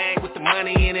hold a bag with the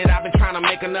money in it. I've been trying to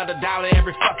make another dollar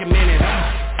every fucking minute.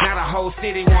 Now the whole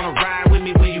city wanna ride with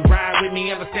me. When you ride with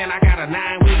me, understand I got a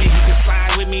 9 with me. You can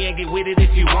slide with me and get with it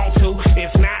if you want to.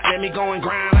 If not, let me go and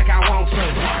grind like I want to.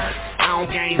 I don't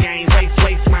gang,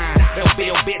 waste mine. They'll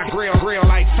build bitch grill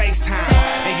like FaceTime.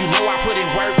 And you know I put in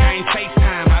work, I ain't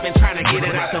FaceTime. I've been trying to get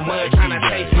it out the mud, trying to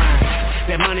taste mine.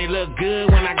 That money look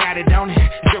good when I got it, don't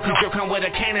it? You'll come with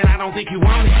a cannon, I don't think you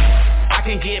want it. I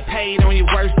can get paid on your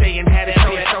worst day and have that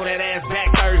throw that ass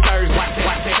back Thursday.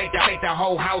 Watch that, take the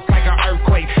whole house like an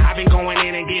earthquake. I've been going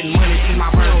in and getting money since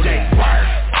my birthday.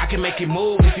 I can make you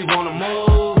move if you wanna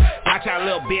move. Watch out,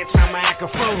 little bitch, I'ma act a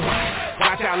fool.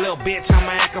 Watch out, little bitch,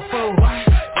 I'ma act a fool.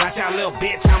 Watch out, little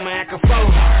bitch, I'ma act a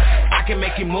fool. I can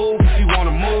make you move if you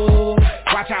wanna move.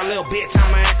 Watch out, little bitch,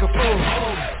 I'ma act a fool.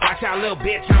 Watch out, little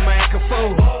bitch, I'ma act a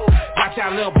fool. Watch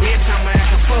out, little bitch, I'ma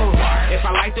act a fool. If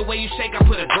I like the way you shake, I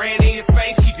put a grand in your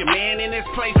face. Keep your man in this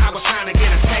place, I was trying to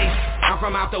get a taste. I'm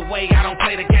from out the way, I don't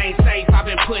play the game safe. I've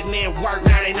been putting in work,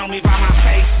 now they know me by my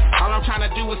face. All I'm trying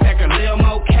to do is stack a little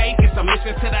more cake. It's a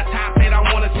mission to the top, they don't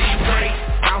wanna see you great.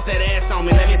 Bounce that ass on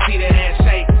me, let me see that ass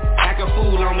shake. Act a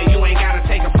fool on me, you ain't gotta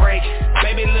take a break.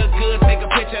 Baby look good, take a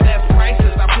picture that's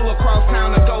priceless. I flew across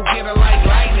town to go get her like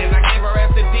lightning. I gave her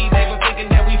after D, they were thinking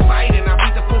that we fighting. I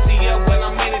beat the pussy up when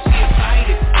I'm in it, she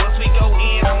excited. Once we go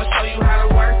in, I'ma show you how to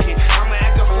work it. I'ma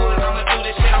act a fool and I'ma do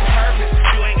this shit on purpose.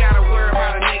 You ain't gotta worry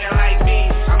about a nigga like me.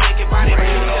 I make your body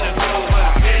feel to the globe.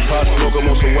 Pop smoke, I'm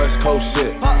on some West Coast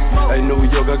shit. Hey, New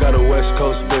York, I got a West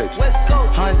Coast bitch.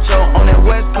 Huncho on that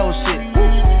West Coast shit.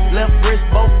 Left wrist,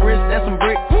 both wrists, that's some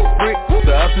brick.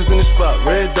 The options in the spot,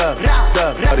 red dot.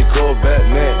 Body called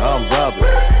Batman, I'm Robin.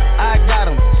 I got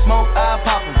him, smoke, I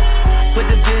pop him. Put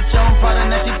the bitch on fire,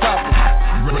 now she poppin'.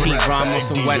 T-Rom on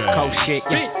some West Coast shit,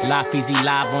 yeah. Live Easy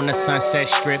live on the Sunset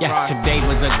Strip, yeah. Today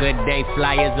was a good day,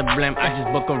 fly as a blimp. I just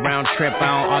book a round trip, I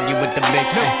don't argue with the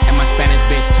bitch. And my Spanish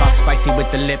bitch talk spicy with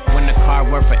the lip. When the car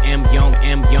worth for M Young,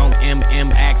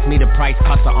 ask me the price,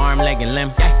 cost an arm, leg, and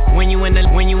limb. When you in the,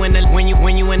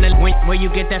 where you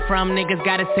get that from? Niggas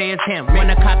gotta say it's him.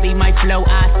 Wanna copy my flow,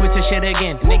 I switch the shit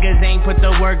again. Niggas ain't put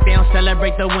the work down,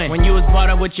 celebrate the win. When you was bought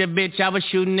up with your bitch, I was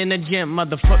shooting in the gym,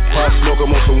 motherfucker. Pop smoke,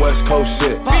 I'm on some West Coast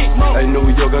shit. Hey, New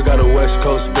York, I got a West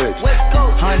Coast bitch.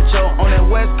 Huncho on that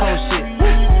West Coast shit.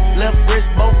 Left wrist,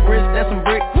 both wrists, that's some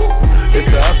brick. It's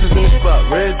the options in the spot,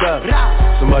 red dot.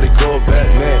 Some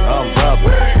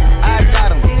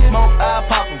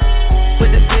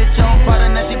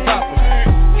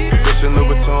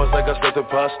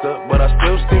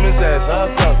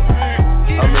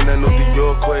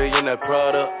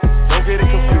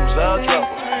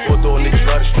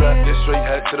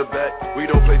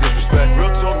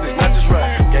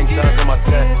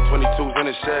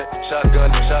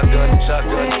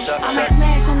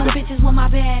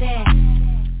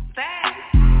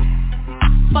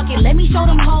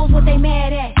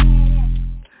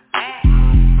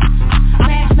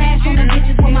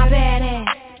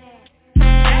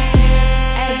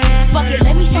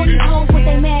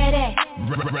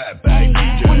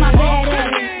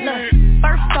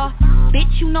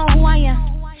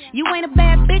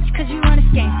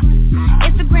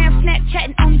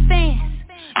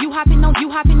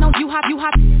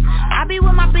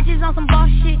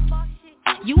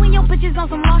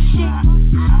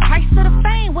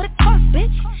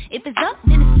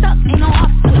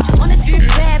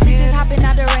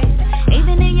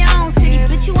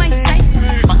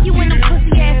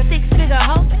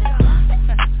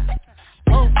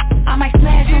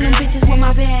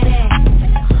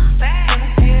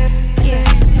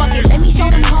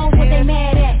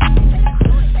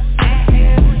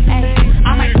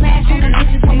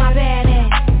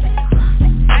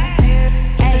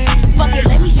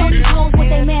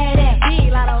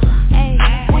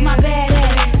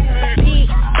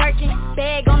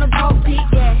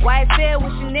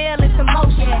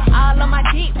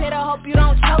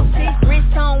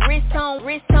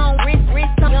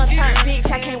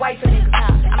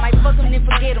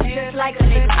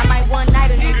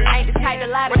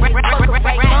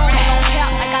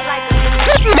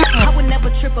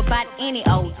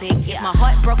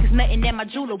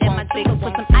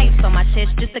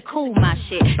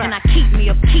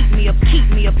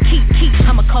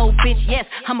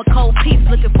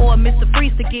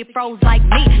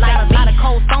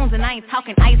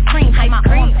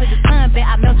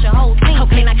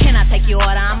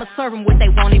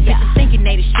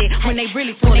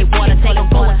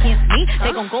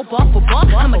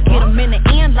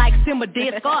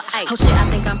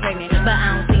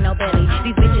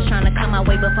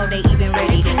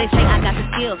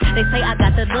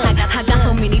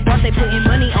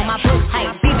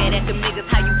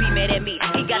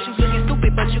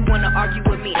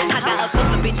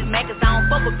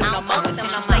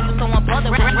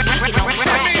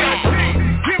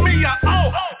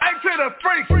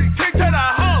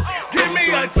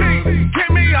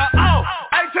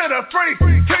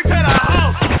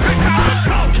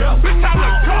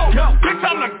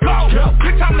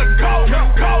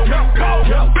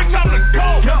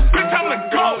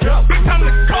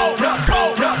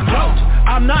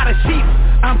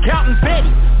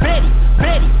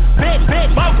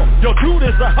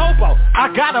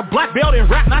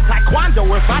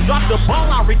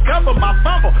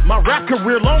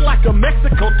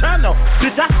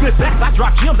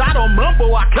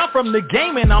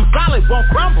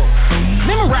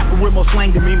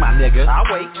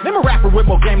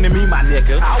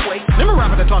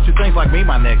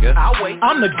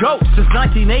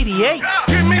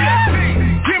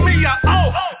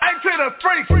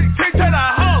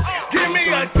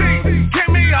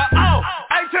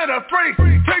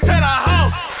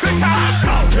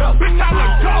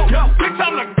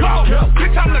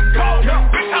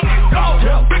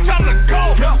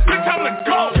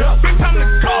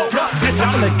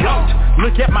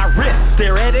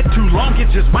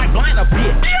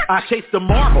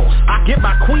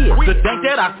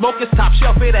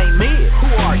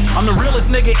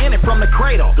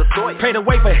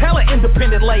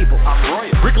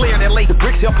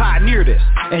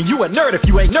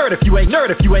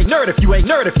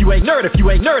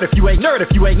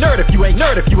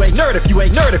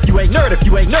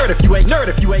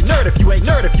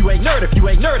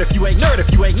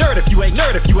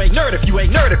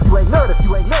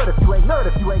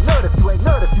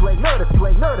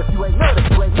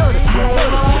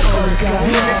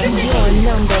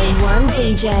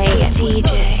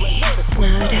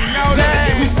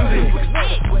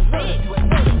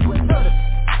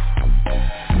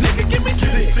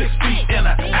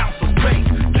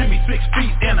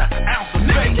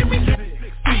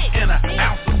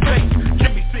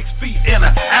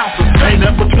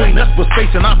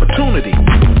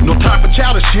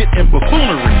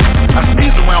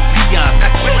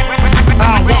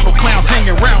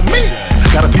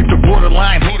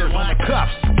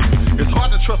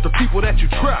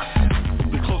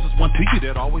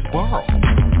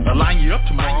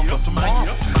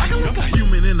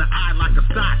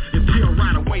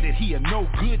he a no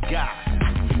good guy.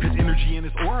 His energy and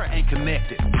his aura ain't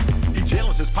connected. He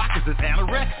jealous, his pockets is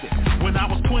anorexic. When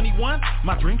I was 21,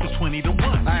 my dream was 20 to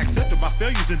 1. I accepted my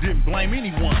failures and didn't blame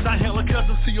anyone. I hella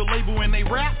cousins to your label and they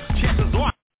rap. Chances are